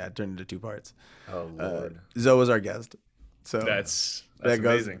 but yeah, it turned into 2 parts. Oh Lord. Zoe was our guest, so That's that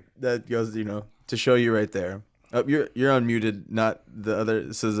goes, amazing. That goes, to show you right there. Oh, you're unmuted, not the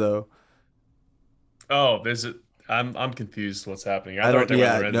other Zoe. Oh, I'm confused. What's happening? I don't. think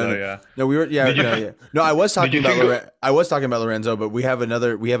Yeah, about Lorenzo, no, yeah. no, we were. Yeah, Did you- no, yeah. No, I was talking you about. think- I was talking about Lorenzo, but we have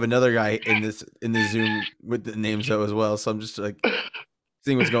another guy in the Zoom with the name Zoe as well. So I'm just like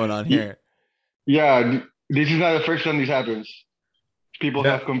seeing what's going on here. Yeah, this is not the first time this happens. People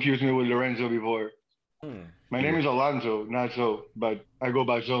Yeah. have confused me with Lorenzo before. My name is Alonso, not Zoe, but I go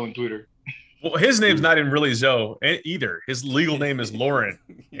by Zoe on Twitter. Well, his name's not even really Zoe either. His legal name is Lauren,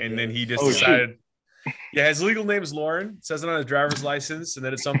 and then he just Oh, shit. decided. Yeah, his legal name is Lauren. It says it on his driver's license, and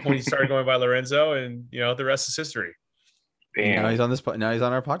then at some point he started going by Lorenzo, and the rest is history. Now he's on Now he's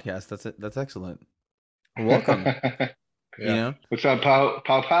on our podcast. That's it. That's excellent. Welcome. Yeah. What's up, Pow?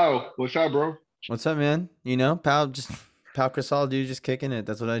 Pow, Pow. What's up, bro? What's up, man? Pal Crisal, dude, just kicking it.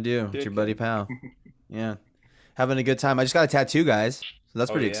 That's what I do. It's your buddy Pal. Yeah, having a good time. I just got a tattoo, guys. So that's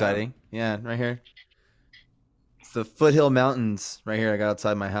pretty yeah. exciting. Yeah, right here. It's the Foothill Mountains right here. I got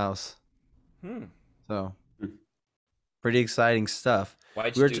outside my house. So pretty exciting stuff.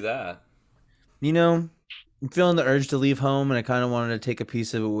 Why'd We you were do t- that? I'm feeling the urge to leave home, and I kind of wanted to take a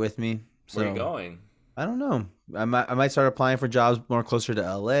piece of it with me. So Where are you going? I don't know. I might start applying for jobs more closer to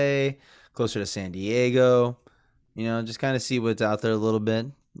LA, closer to San Diego. Just kind of see what's out there a little bit.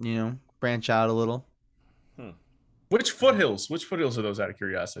 Branch out a little. Which foothills? Which foothills are those? Out of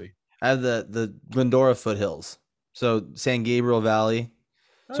curiosity. I have the Glendora foothills. So San Gabriel Valley.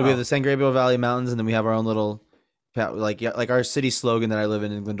 So we have the San Gabriel Valley Mountains, and then we have our own little, like our city slogan that I live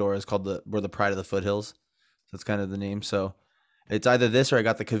in Glendora is called we're the pride of the foothills. So that's kind of the name. So it's either this or I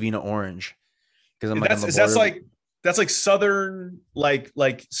got the Covina Orange because I'm like on the border. That's like southern, like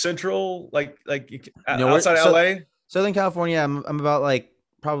central, like know, outside LA. Southern California. I'm about like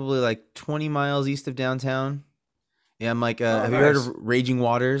probably like 20 miles east of downtown. Yeah, I'm like, have you heard of Raging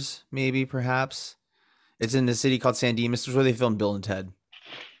Waters? Maybe, perhaps. It's in a city called San Dimas. This is where they filmed Bill and Ted.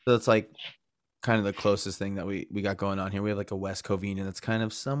 So it's like kind of the closest thing that we got going on here. We have like a West Covina that's kind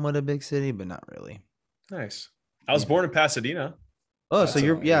of somewhat a big city, but not really. Nice. I was born in Pasadena. Oh, That's so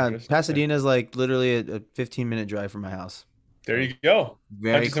you're interesting. Pasadena is like literally a 15-minute drive from my house. There you go.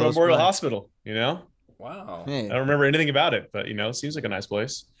 Very Hutchinson close Memorial by. Hospital. Wow. Hey, I don't remember anything about it, but it seems like a nice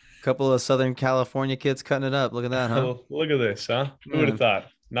place. couple of Southern California kids cutting it up. Look at that, huh? Oh, look at this, huh? Who Yeah. would have thought?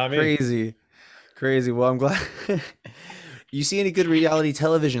 Not me. Crazy. Well, I'm glad. You see any good reality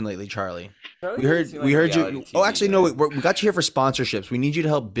television lately, Charlie? Charlie We heard doesn't seem like a you. reality Oh, TV actually, guy. no. We got you here for sponsorships. We need you to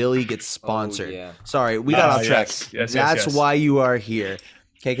help Billy get sponsored. yeah. Sorry, we got off track. Yes, That's yes. why you are here.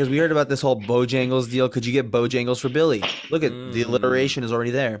 Okay, because we heard about this whole Bojangles deal. Could you get Bojangles for Billy? Look at the alliteration is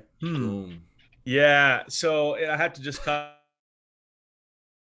already there. Boom. Yeah. So I had to just cut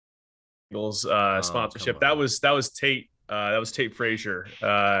sponsorship. come on. That was Tate. That was Tate Frazier,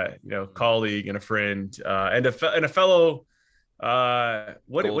 colleague and a friend, and a fellow.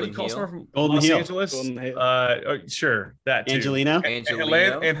 What do you Golden call Heel? someone from Golden Los Heel. Angeles? Golden Heel. Sure, that too. Angelino. And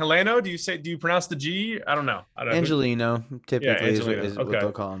Angelino. Heleno. Do you pronounce the G? I don't know. Angelino, typically Angelino. is what Okay.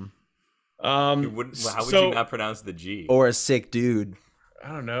 they'll call him. How would So- you not pronounce the G? Or a sick dude. I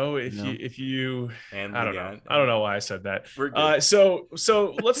don't know if No. you. And I don't know. I don't know why I said that. We're good. So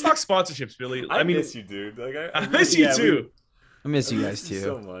let's talk sponsorships, Billy. I mean, miss you, dude. Like I miss you too. I miss you I guys miss you too.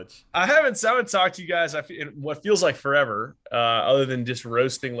 so much. I haven't talked to you guys in what feels like forever, other than just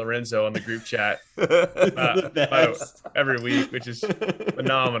roasting Lorenzo on the group chat The best. every week, which is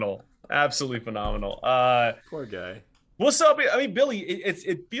phenomenal, absolutely phenomenal. Poor guy. What's up? I mean, Billy,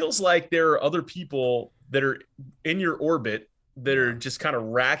 it feels like there are other people that are in your orbit that are just kind of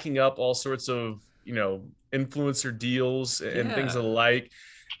racking up all sorts of influencer deals and things of the like.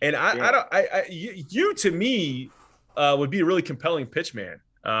 And you to me would be a really compelling pitch man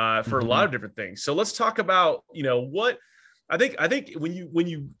for a lot of different things. So let's talk about what I think when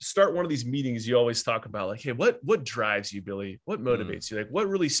you start one of these meetings, you always talk about like, hey, what drives you, Billy? What motivates you? Like, what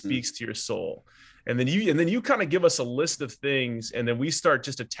really speaks to your soul? And then you kind of give us a list of things, and then we start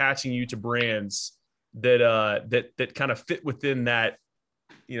just attaching you to brands that kind of fit within that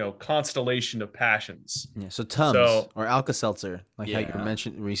constellation of passions. Yeah, so Tums So- or Alka-Seltzer, like how Yeah.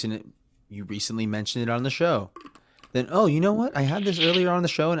 you recently mentioned it on the show. Then, oh, you know what? I had this earlier on the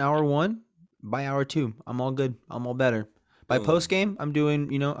show in hour 1. By hour 2, I'm all good. I'm all better. By Boom. post game, I'm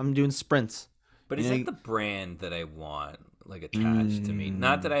doing sprints. But You is know, that the brand that I want, like attached to me?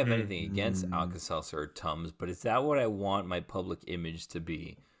 Not that I have anything against Alka-Seltzer or Tums, but is that what I want my public image to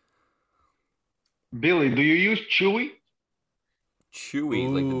be? Billy, do you use Chewy? Chewy,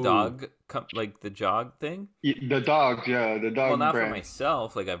 like the dog, like the jog thing. The dogs, yeah, the dog Well, not for brand.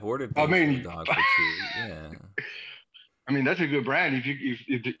 myself. Like I've ordered I things for the mean, dog for Chewy. Yeah. I mean, that's a good brand.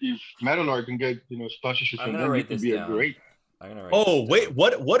 If Metalard can get sponsorships I'm from gonna them, you write could this be a down. great. I'm gonna write Oh, this wait,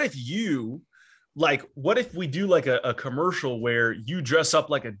 down. what if you what if we do like a commercial where you dress up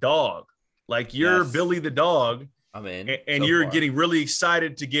like a dog? Like you're Yes. Billy the dog, I'm in. and so you're far. getting really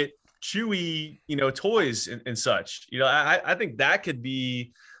excited to get Chewy, toys and such. I think that could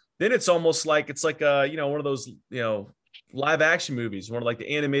be. Then it's almost like it's like one of those live action movies, one of like the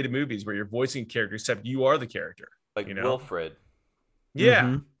animated movies where you're voicing character, except you are the character. like Wilfred.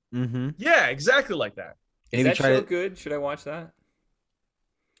 Yeah, Mm-hmm. yeah, exactly like that. Is Maybe that try show to. good? Should I watch that?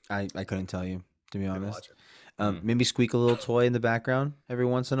 I couldn't tell you, to be honest. Watch it. Maybe squeak a little toy in the background every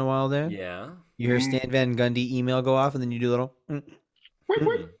once in a while there. Yeah. You hear Stan Van Gundy email go off, and then you do a little.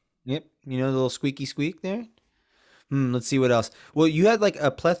 Yep, the little squeaky squeak there. Let's see what else. Well, you had like a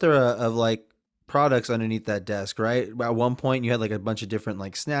plethora of like products underneath that desk, right? At one point, you had like a bunch of different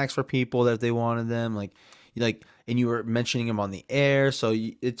like snacks for people that if they wanted them, and you were mentioning them on the air. So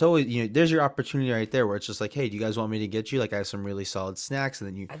it's always, there's your opportunity right there where it's just like, hey, do you guys want me to get you? Like, I have some really solid snacks, and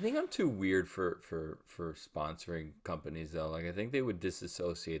then you. I think I'm too weird for sponsoring companies though. Like I think they would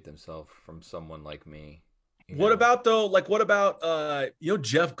disassociate themselves from someone like me. What about though? Like, what about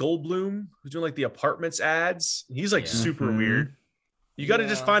Jeff Goldblum, who's doing like the apartments ads? He's like super Mhm. weird. You got to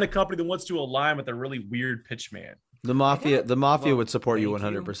just Yeah. find a company that wants to align with a really weird pitch man. The mafia well, would support you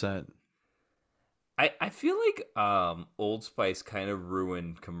thank you. 100%. I feel like Old Spice kind of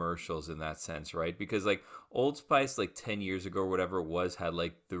ruined commercials in that sense, right? Because like Old Spice like 10 years ago or whatever it was had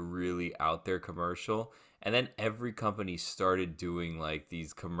like the really out there commercial, and then every company started doing like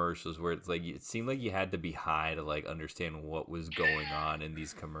these commercials where it's like it seemed like you had to be high to like understand what was going on in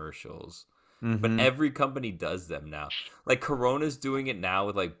these commercials. But Mhm. every company does them now. Like Corona's doing it now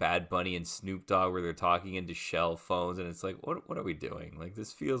with like Bad Bunny and Snoop Dogg where they're talking into shell phones, and it's like, what are we doing? Like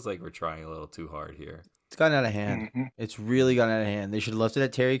this feels like we're trying a little too hard here. It's gotten out of hand. Mhm. It's really gotten out of hand. They should have left it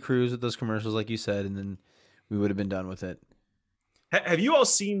at Terry Crews with those commercials, like you said, and then we would have been done with it. Have you all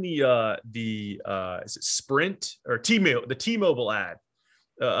seen the is it Sprint or T-Mobile ad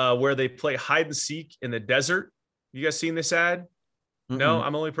where they play hide and seek in the desert? You guys seen this ad? No, Mm-mm.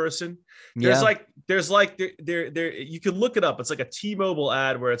 I'm the only person. Yeah. There's there you can look it up. It's like a T-Mobile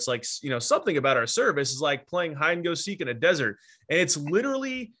ad where it's like something about our service is like playing hide and go seek in a desert, and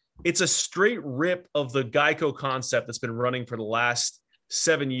it's a straight rip of the Geico concept that's been running for the last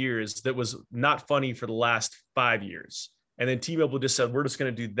 7 years that was not funny for the last 5 years. And then T-Mobile just said, we're just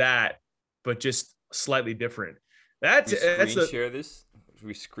going to do that, but just slightly different. That's Share this. Should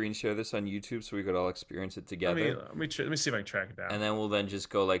we screen share this on YouTube so we could all experience it together? let me see if I can track it down. And then we'll then just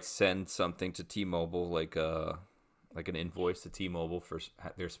go like send something to T-Mobile, like an invoice to T-Mobile for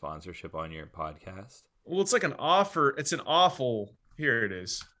their sponsorship on your podcast. Well, it's like an offer. It's an awful. Here it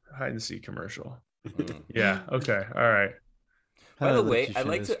is. Hide and seek commercial. Yeah. Okay. All right. By the I'll let way, you I'd share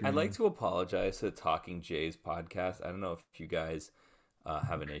like the to I'd like screen. to apologize to Talking Jay's podcast. I don't know if you guys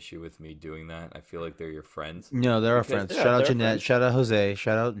have an issue with me doing that. I feel like they're your friends. No, they're our Because- friends. Yeah, Shout out they're Jeanette. friends. Shout out Jose.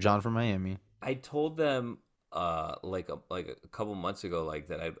 Shout out John from Miami. I told them like a couple months ago like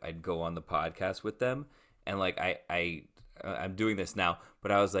that I'd go on the podcast with them, and like I'm doing this now,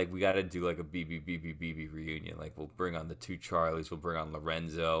 but I was like, we got to do like a BB reunion. Like we'll bring on the two Charlies, we'll bring on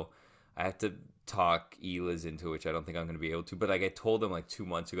Lorenzo. I have to talk Eliz into it, which I don't think I'm going to be able to. But like I told them like 2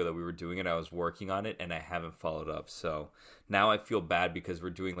 months ago that we were doing it. I was working on it, and I haven't followed up. So now I feel bad because we're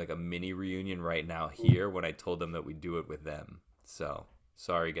doing like a mini reunion right now here when I told them that we do it with them. So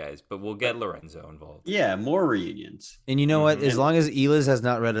sorry guys, but we'll get Lorenzo involved. Yeah, more reunions. And you know what? Mhm. As long as Eliz has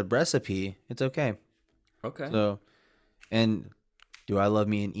not read a recipe, it's okay. Okay. So, and do I love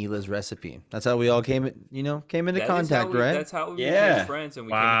me an Eliz recipe? That's how we all came into That is contact, how we, right? That's how we Yeah. became friends, and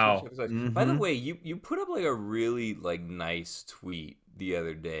we Wow. came into each other's lives. By the Mhm. way, you put up like a really like nice tweet the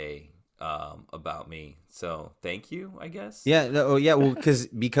other day about me. So thank you, I guess. Yeah, no, yeah, well,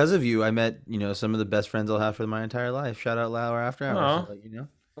 because of you, I met some of the best friends I'll have for my entire life. Shout out Lauer After Hours. Aw. So,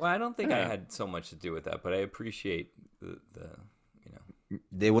 Well, I don't think I Yeah. had so much to do with that, but I appreciate the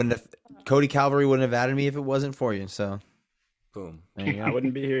they wouldn't have Cody Calvary wouldn't have added me if it wasn't for you. So boom. there you I go.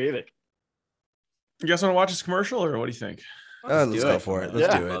 wouldn't be here either. You guys want to watch this commercial, or what do you think? Let's do go it. for it.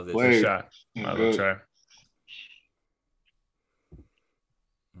 Let's Yeah. do it. Love this. Wait. Good shot. All right, let's try.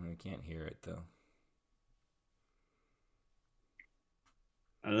 I can't hear it though.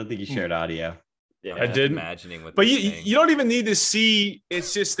 I don't think you shared audio. Yeah, I didn't. Imagining what. But they're you saying. you don't even need to see.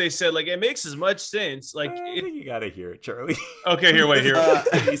 It's just they said like it makes as much sense. Like I think you gotta hear it, Charlie. okay, here, wait, here. All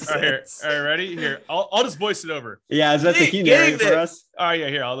Makes right, here. sense. All right, ready? Here, I'll just voice it over. Yeah, is that the key Getting narrative for us? All right, yeah,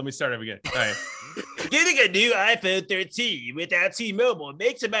 here. Let me start up again. All right. Getting a new iPhone 13 without T-Mobile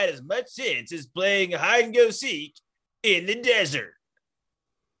makes about as much sense as playing hide and go seek in the desert.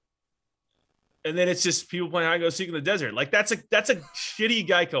 And then it's just people playing hide and go seek in the desert. Like that's a shitty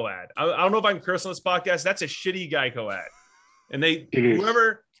Geico ad. I don't know if I can curse on this podcast. That's a shitty Geico ad. And they It is.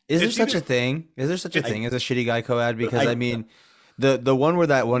 whoever Is there It's such either- a thing? Is there such a thing as a shitty Geico ad? Because I- I mean, the one where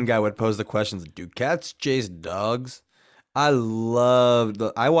that one guy would pose the questions, do cats chase dogs? I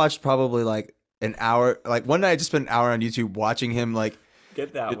watched probably like an hour. Like one night, I just spent an hour on YouTube watching him. Like,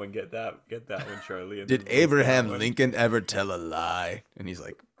 Get that one. Get that one, Charlie. and did then voice that Abraham one. Lincoln ever tell a lie? And he's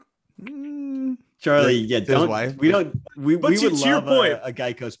like, Charlie, His- yeah, his don't wife? we don't we But we to would your love point- a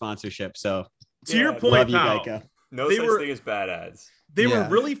Geico sponsorship. So to your Yeah, point, love you, pal, Geico. No They such were- thing as bad ads. they were Yeah.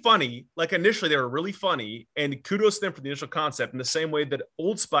 really funny. Like initially, they were really funny, and kudos to them for the initial concept. In the same way that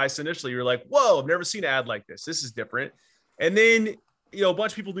Old Spice initially, you're like, "Whoa, I've never seen an ad like this. This is different." And then a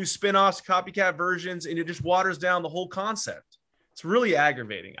bunch of people do spin-offs, copycat versions, and it just waters down the whole concept. It's really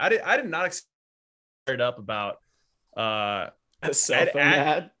aggravating. I did not excited up about A cell phone ad-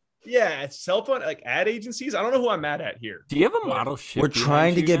 ad. yeah, it's cell phone like ad agencies. I don't know who I'm mad at here. Do you have a model ship? we're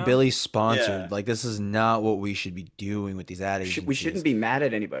trying to behind you get now? Billy sponsored. Yeah. Like, this is not what we should be doing with these ad agencies. We shouldn't be mad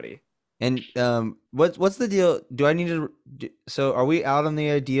at anybody. And what's the deal? Do I need to? So, are we out on the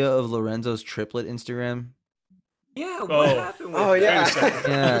idea of Lorenzo's triplet Instagram? Yeah. What Oh. happened? With Oh that?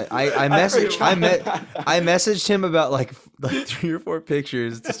 yeah. Yeah, I messaged him about like 3 or 4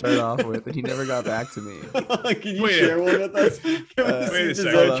 pictures to start off with, and he never got back to me. Can you Wait a- share one with us? Can we wait a see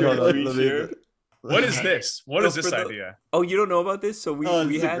second. this Hold on, hold picture? on. Share? What is this? What No, is this for the- idea? Oh, you don't know about this? So we Oh,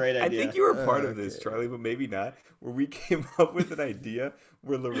 this is a had. great I idea. think you were part of this, Okay. Charlie, but maybe not. Where we came up with an idea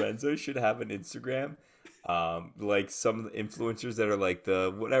where Lorenzo should have an Instagram, like some influencers that are like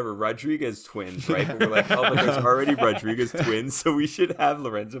the whatever Rodriguez twins, right? But we're like, oh, but there's already Rodriguez twins, so we should have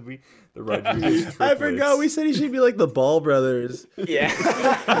Lorenzo be the Rodriguez triplets. I forgot we said he should be like the Ball brothers. Yeah.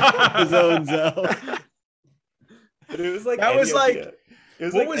 Zonzo. But it was like That any was like- idea. It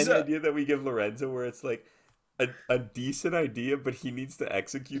was what like was an a- idea that we give Lorenzo where it's like a decent idea, but he needs to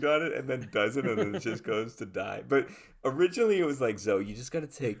execute on it and then doesn't, and then it just goes to die. But originally it was like, Zoe, you just gotta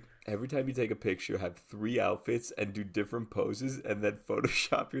take every time you take a picture, have 3 outfits and do different poses, and then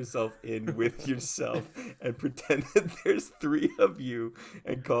Photoshop yourself in with yourself and pretend that there's 3 of you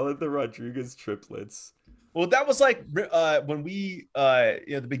and call it the Rodriguez triplets. Well, that was like when we,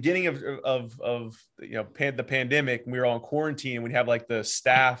 the beginning of the pandemic, and we were all in quarantine, and we'd have like the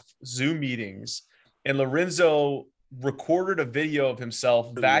staff Zoom meetings, and Lorenzo recorded a video of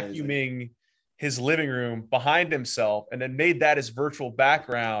himself Amazing. vacuuming his living room behind himself, and then made that his virtual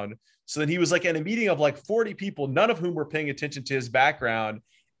background. So then he was like in a meeting of like 40 people, none of whom were paying attention to his background,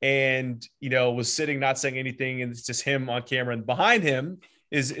 and was sitting not saying anything, and it's just him on camera, and behind him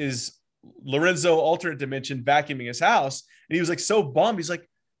is Lorenzo alternate dimension vacuuming his house, and he was like so bummed. He's like,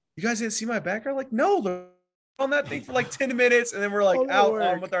 "You guys didn't see my background?" Like, no, look on that thing for like 10 minutes, and then we're like All that out work.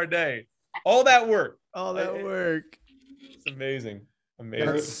 on with our day. All that work. All that work. It's amazing. That's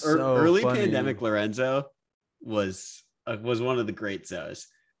Amazing. so Early funny. pandemic Lorenzo was one of the great Zoes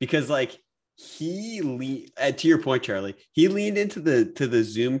because like to your point, Charlie, he leaned into the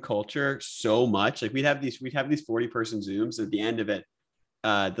Zoom culture so much. Like we'd have these 40-person Zooms. At the end of it,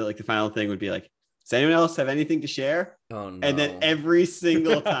 the final thing would be like, does anyone else have anything to share? Oh no. And then every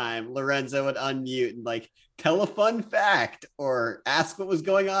single time Lorenzo would unmute and like tell a fun fact or ask what was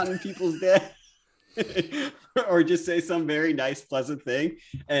going on in people's day. Or just say some very nice, pleasant thing.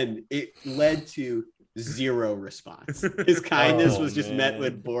 And it led to 0 response. His kindness was just met man.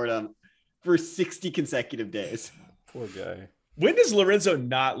 with boredom for 60 consecutive days. Poor guy. When does Lorenzo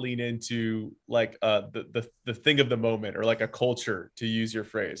not lean into like the thing of the moment or like a culture, to use your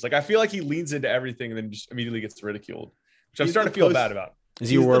phrase? Like I feel like he leans into everything and then just immediately gets ridiculed, which I'm He's starting the to feel post- bad about. Is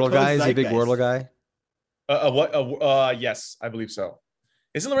he a He's the Wordle guy? Is he a big post-zeitgeist. Wordle guy? Yes, I believe so.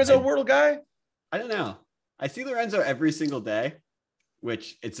 Isn't Lorenzo a Wordle guy? I don't know. I see Lorenzo every single day,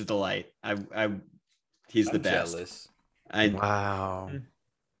 which it's a delight. He's the I'm best. jealous. Wow.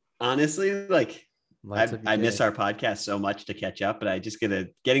 Honestly, like Lots of I miss day. our podcast so much to catch up, but I just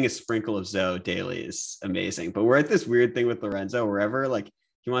getting a sprinkle of Zoe daily is amazing. But we're at this weird thing with Lorenzo, wherever like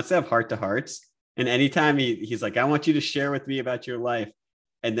he wants to have heart to hearts, and anytime he's like, I want you to share with me about your life,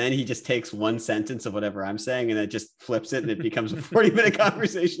 and then he just takes one sentence of whatever I'm saying, and it just flips it, and it becomes a 40-minute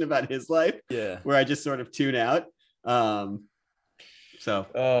conversation about his life, Yeah. where I just sort of tune out. So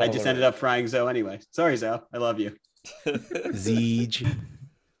Oh, I just ended up frying Zoe anyway. Sorry, Zoe. I love you. Zeej.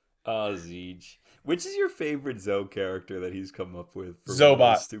 Oh, Zeej. Which is your favorite Zoe character that he's come up with for one of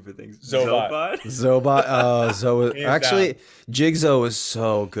Zobot. those stupid things? Zobot. Zobot. Zoe. Hands Actually, Jigsaw was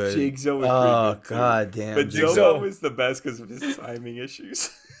so good. Jigsaw was Oh, pretty good too. god damn. But Jigsaw- Zobot was the best because of his timing issues.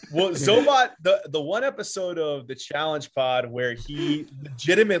 Well, Zobot, the one episode of the challenge pod where he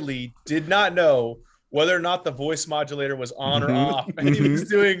legitimately did not know whether or not the voice modulator was on or Mhm. off, and he was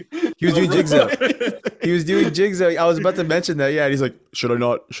doing Jigsaw. He was doing Jigsaw. I was about to mention that. Yeah, and he's like, should I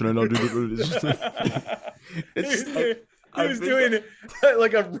not do this? He was doing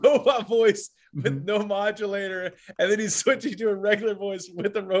like a robot voice with no modulator, and then he's switching to a regular voice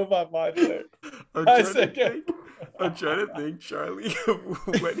with a robot modulator. I'm I trying, said, I'm trying to think, Charlie,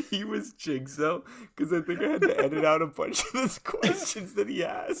 when he was Jigsaw, because I think I had to edit out a bunch of those questions that he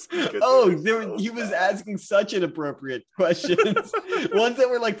asked. because Oh, they were so he was bad. asking such inappropriate questions. Ones that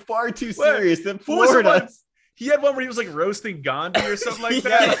were like far too What? serious that What was the floored one? us. He had one where he was like roasting Gandhi or something like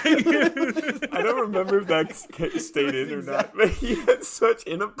Yeah. that. I don't remember if that stayed in or not, but he had such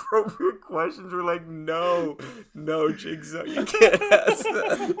inappropriate questions. We're like, no, Jigsaw, you can't ask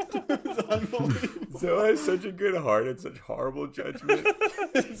that. It was unbelievable. Zoe has such a good heart and such horrible judgment.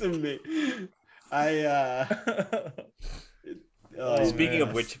 It's amazing. Oh, Speaking man.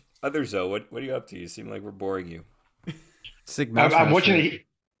 of which, other Zoe, what are you up to? You seem like we're boring you. Sick. I'm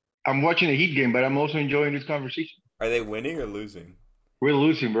watching a Heat game, but I'm also enjoying this conversation. Are they winning or losing? We're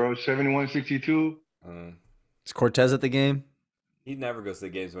losing, bro. 71-62. Is Cortez at the game? He never goes to the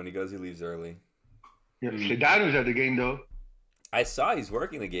games. When he goes, he leaves early. Yeah, Sedano's at the game though. I saw he's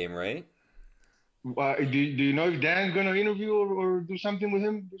working the game, right? Do you know if Dan's gonna interview or do something with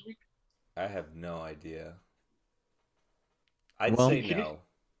him this week? I have no idea. I'd Well, say he no.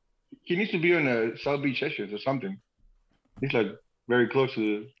 He needs to be on a South Beach sessions or something. He's like very close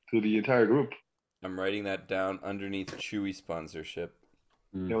to the entire group. I'm writing that down underneath Chewy sponsorship.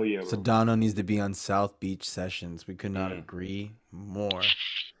 Hell yeah, bro. Sedano needs to be on South Beach sessions. We could not Mm. agree more.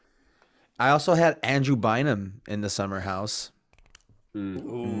 I also had Andrew Bynum in the summer house.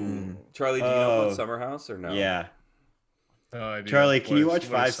 Ooh. Charlie, do you know Oh. about Summer House or no? Yeah. Oh, Charlie, can you watch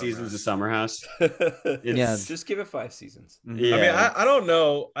what 5 is Summer seasons House? of Summer House? Yeah. Just give it 5 seasons. Yeah. I mean, I don't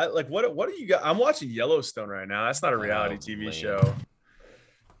know. What do you got? I'm watching Yellowstone right now. That's not a reality Oh, TV lame. show.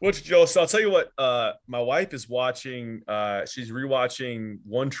 Which Joe? So I'll tell you what. My wife is watching. She's rewatching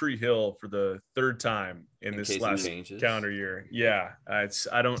One Tree Hill for the third time in case this it last changes. calendar year. Yeah, I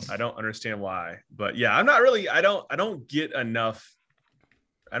don't understand why, but yeah, I'm not really. I don't get enough.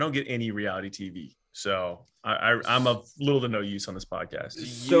 I don't get any reality TV, so I'm of little to no use on this podcast.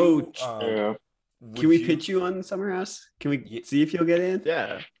 So, Yeah. Can we pitch you on Summer House? Can we see if you'll get in?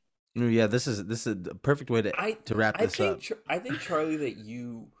 Yeah. Ooh, yeah, this is the perfect way to wrap this up. I think Charlie, that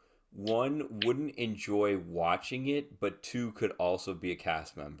you one wouldn't enjoy watching it, but two could also be a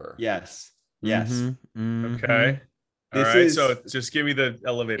cast member. Yes. Yes. Mhm, mhm. Okay. All This right. is- So just give me the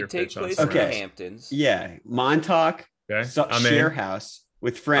elevator It takes pitch on place Summer in the Okay. Hamptons. Yeah. Montauk, Okay. I'm share in. house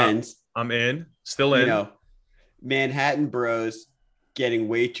with friends. I'm in. Still in. You know, Manhattan bros getting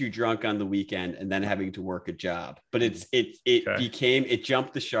way too drunk on the weekend and then having to work a job. But it Okay.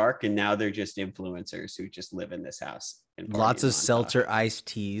 jumped the shark, and now they're just influencers who just live in this house. And party Lots in of Montauk. seltzer iced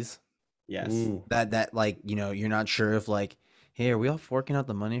teas. Yes. Ooh. That like, you're not sure if like, hey, are we all forking out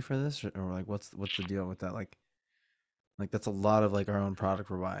the money for this, or like what's the deal with that? Like that's a lot of like our own product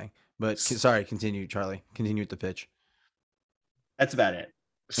we're buying. But sorry, continue, Charlie. Continue with the pitch. That's about it.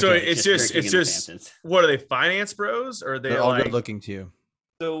 So Okay. it's drinking in the just Hamptons. what are they, finance bros, or They're they're all like good looking too.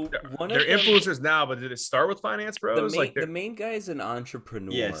 So one they're of them, influencers now? But did it start with finance bros? the main guy is an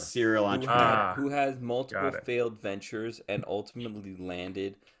entrepreneur. Yeah, serial who entrepreneur. Ah. who has multiple Got it. failed ventures and ultimately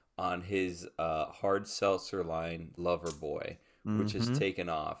landed on his hard seltzer line Loverboy, which has Mhm. taken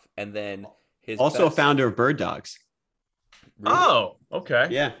off. And then his Also a best- founder of Bird Dogs. Really? Oh, okay.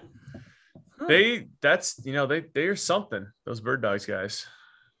 Yeah. They're something. Those Bird Dogs guys.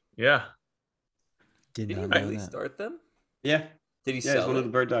 Yeah. Did Did he not know really that. start them? Yeah. Did he Yeah, he's sell one of it?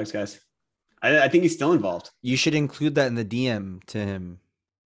 the Bird Dogs guys. I think he's still involved. You should include that in the DM to him.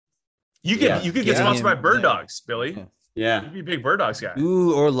 You could Yeah. you could Yeah. get sponsored by Bird Yeah. Dogs, Billy. Yeah. Yeah. You'd be a big Bird Dogs guy.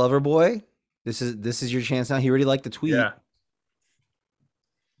 Ooh, or Loverboy. This is your chance now. He already liked the tweet. Yeah.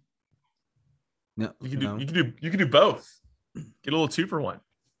 No, You no. could do both. Get a little 2-for-1.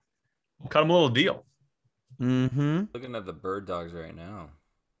 Cut them a little deal. Mm-hmm. Looking at the Bird Dogs right now.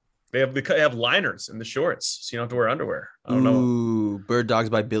 They have liners in the shorts, so you don't have to wear underwear. I don't know. Ooh, Bird Dogs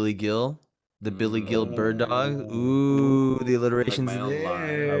by Billy Gill. The Billy Gill Bird Dog. Ooh, the alliterations my own line. I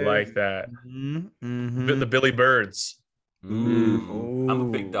there. like that. Mhm, mhm. The Billy Birds. Mm. Ooh.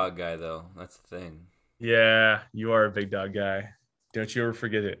 big dog guy though. That's the thing. Yeah, you are a big dog guy. Don't you ever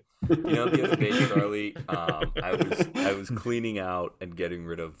forget it. You know, the other day, Charlie, I was cleaning out and getting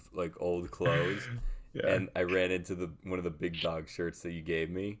rid of like old clothes, Yeah. and I ran into one of the big dog shirts that you gave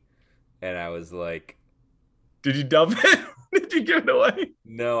me, and I was like, Did you dump it? Did you give it away?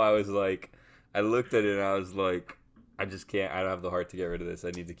 no, I was like, I looked at it and I was like, I just can't. I don't have the heart to get rid of this.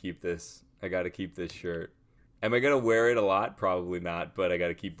 I need to keep this. I got to keep this shirt. Am I gonna wear it a lot? Probably not, but I got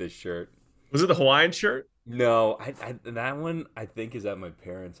to keep this shirt. Was it the Hawaiian shirt? No, that one I think is at my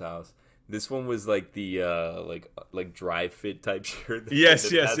parents' house. This one was like the like dry fit type shirt. Yes,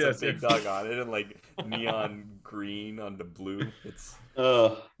 that yes, has yes, a big yes. dog on it and like neon green on the blue. It's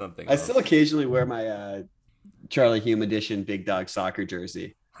Oh, something. I else. still occasionally wear my Charlie Hume edition Big Dog soccer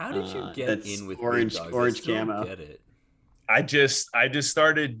jersey. How did you get that's in with orange- big dogs? orange I still don't camo. Get it. I just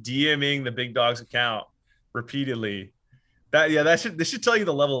started DMing the Big Dogs account repeatedly. This should tell you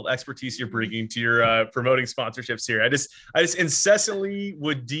the level of expertise you're bringing to your promoting sponsorships here. I just incessantly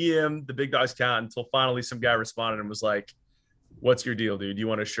would DM the Big Dogs account until finally some guy responded and was like, "What's your deal, dude? You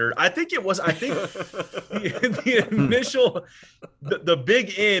want a shirt?" I think the initial the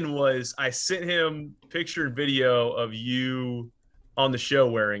big in was I sent him picture and video of you on the show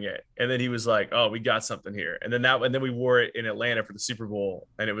wearing it, and then he was like, "Oh, we got something here," and then we wore it in Atlanta for the Super Bowl,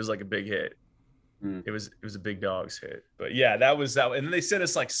 and it was like a big hit. It was a Big Dogs hit. But yeah, that was that. And then they sent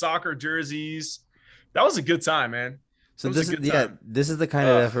us like soccer jerseys. That was a good time, man. So That was this a is good time. this is the kind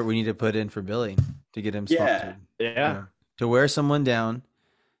of effort we need to put in for Billy to get him sponsored. Yeah. To wear someone down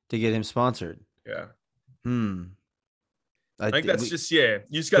to get him sponsored. Yeah. I I think thi- that's we- just you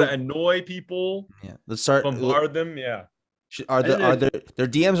just gotta annoy people, yeah. Let's start. bombard them. Yeah. Are their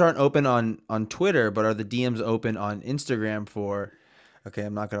DMs aren't open on Twitter, but are the DMs open on Instagram for? Okay,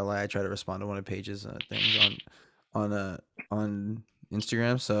 I'm not gonna lie. I try to respond to one of Paige's things on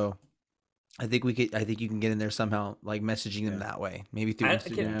Instagram. So I think you can get in there somehow, like messaging them that way, maybe through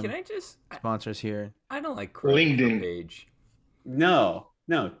Instagram. Can I just? Sponsors here. I don't like Craig LinkedIn. Page. No,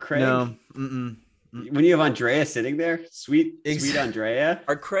 Craig. No. When you have Andrea sitting there, sweet Andrea.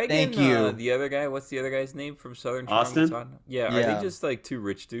 Are Craig Thank and you. the other guy? What's the other guy's name from Southern Charm Austin? that's on? Yeah, are Yeah. they just like two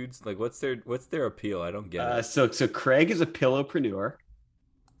rich dudes? Like, what's their appeal? I don't get it. So Craig is a pillowpreneur.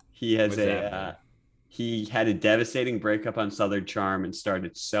 He has What's that mean? he had a devastating breakup on Southern Charm and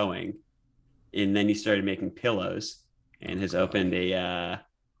started sewing, and then he started making pillows and has opened a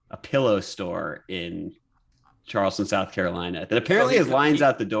pillow store in Charleston, South Carolina that apparently has lines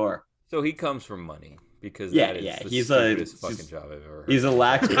out the door. So he comes from money because Yeah, that is yeah, the he's stupidest fucking job I've ever heard. He's a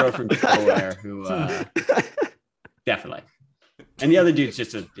lax bro from Delaware who definitely. And the other dude's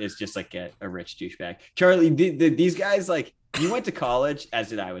just like a rich douchebag. Charlie, these guys, like, you went to college, as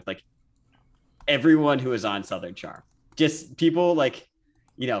did I, with like everyone who was on Southern Charm. Just people like,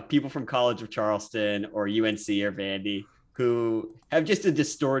 people from College of Charleston or UNC or Vandy who have just a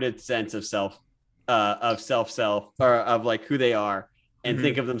distorted sense of self or of like who they are and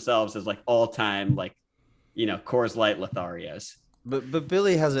think of themselves as like all time, like, Coors Light Lotharios. But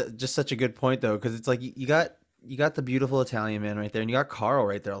Billy has just such a good point though, because it's like you got the beautiful Italian man right there, and you got Carl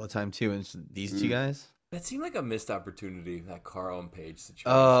right there all the time too, and it's these two guys. That seemed like a missed opportunity, that Carl and Paige situation.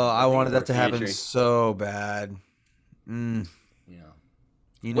 Oh, I wanted that to happen Adrian. so bad. Yeah.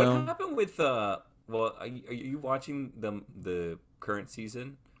 You know, What happened with well, are you watching the current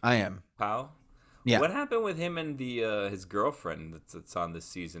season, I am. Pau? Yeah. What happened with him and the his girlfriend that's on this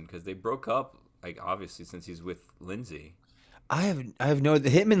season? Because they broke up, like, obviously, since he's with Lindsay. I have no. The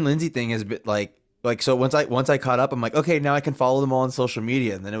Hitman Lindsay thing has been like so once I caught up, I'm like, okay, now I can follow them all on social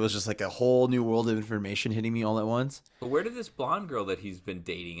media, and then it was just like a whole new world of information hitting me all at once. But where did this blonde girl that he's been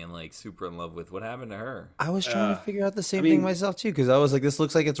dating and like super in love with? What happened to her? I was trying to figure out the same I mean- thing myself too, because I was like, this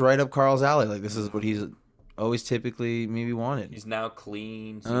looks like it's right up Carl's alley. Like this is what he's always typically maybe wanted. He's now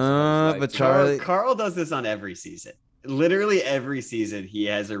clean. But Charlie, Carl does this on every season. Literally every season, he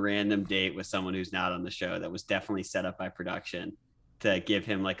has a random date with someone who's not on the show that was definitely set up by production to give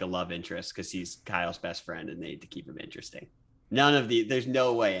him like a love interest because he's Kyle's best friend and they need to keep him interesting. There's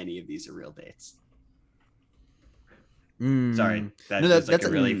no way any of these are real dates. Sorry, that's No, just like a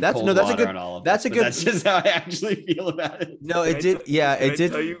really cold that's a water good. on all of That's this, a but good. That's just how I actually feel about it. No, it Can I did. tell- Yeah, can it I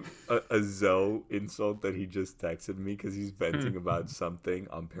did. tell you a Zoe insult that he just texted me because he's venting about something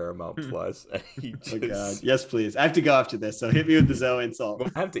on Paramount Plus, and he just. Oh God, yes, please. I have to go after this, so hit me with the Zoe insult. Well,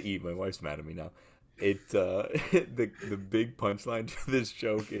 I have to eat. My wife's mad at me now. The big punchline to this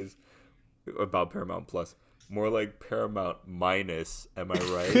joke is about Paramount Plus. More like Paramount minus. Am I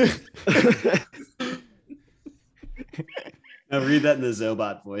right? Now read that in the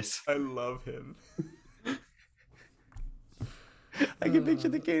Zobot voice. I love him. I can picture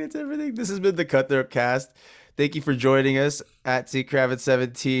the cadence, everything. This has been the Cutthroat Cast. Thank you for joining us at C Kravitz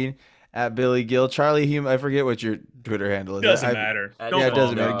 17, at Billy Gill, Charlie Hume. I forget what your Twitter handle is. Doesn't matter. Yeah, Don't Yeah, it follow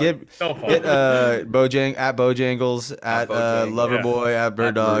doesn't me. matter. Get Don't follow get Bojangles at Bojang, Loverboy at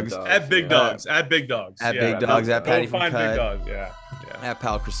Bird Dogs At Big yeah. Dogs. At Big Dogs. at yeah. Big Dogs at Go Patty from find Big Cut Dogs. Yeah. at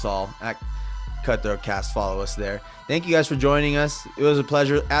Pal Cristal at Cutthroat Cast. Follow us there. Thank you guys for joining us. It was a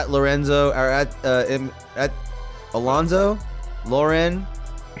pleasure. At Lorenzo or at Alonzo, Lauren.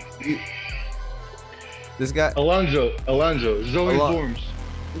 This guy Alonzo, Zoe Alon- Forms.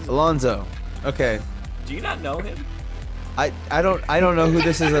 Alonzo. Okay. Do you not know him? I don't know who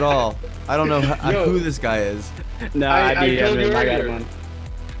this is at all. I don't know Yo. who this guy is. No, I I told you I got earlier. him on.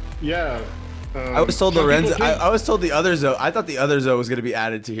 Yeah. I was told some Lorenzo. people think- I was told the other Zoe. I thought the other Zoe was going to be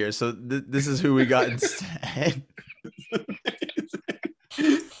added to here. So this is who we got instead.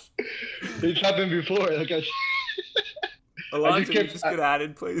 It's happened before. Like Alonzo, kept- you just get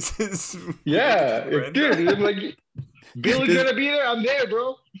added places. yeah, Lorenzo. dude. I'm like, Billy's gonna be there. I'm there,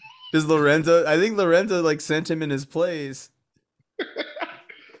 bro. Does Lorenzo? I think Lorenzo like sent him in his place.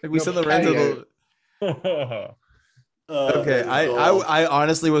 Like we No, said, Lorenzo. Patty, Okay, I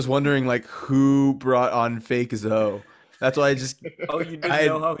honestly was wondering like who brought on fake Zoe. That's why I just Oh, you didn't I-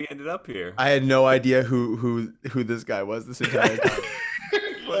 know how he ended up here. I had no idea who this guy was this entire time.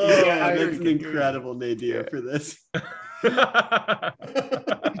 Yeah, that's an incredible nadir for this. Good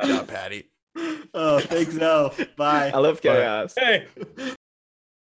job, Patty. Oh, thanks, Zoe. Bye. I love chaos. Hey.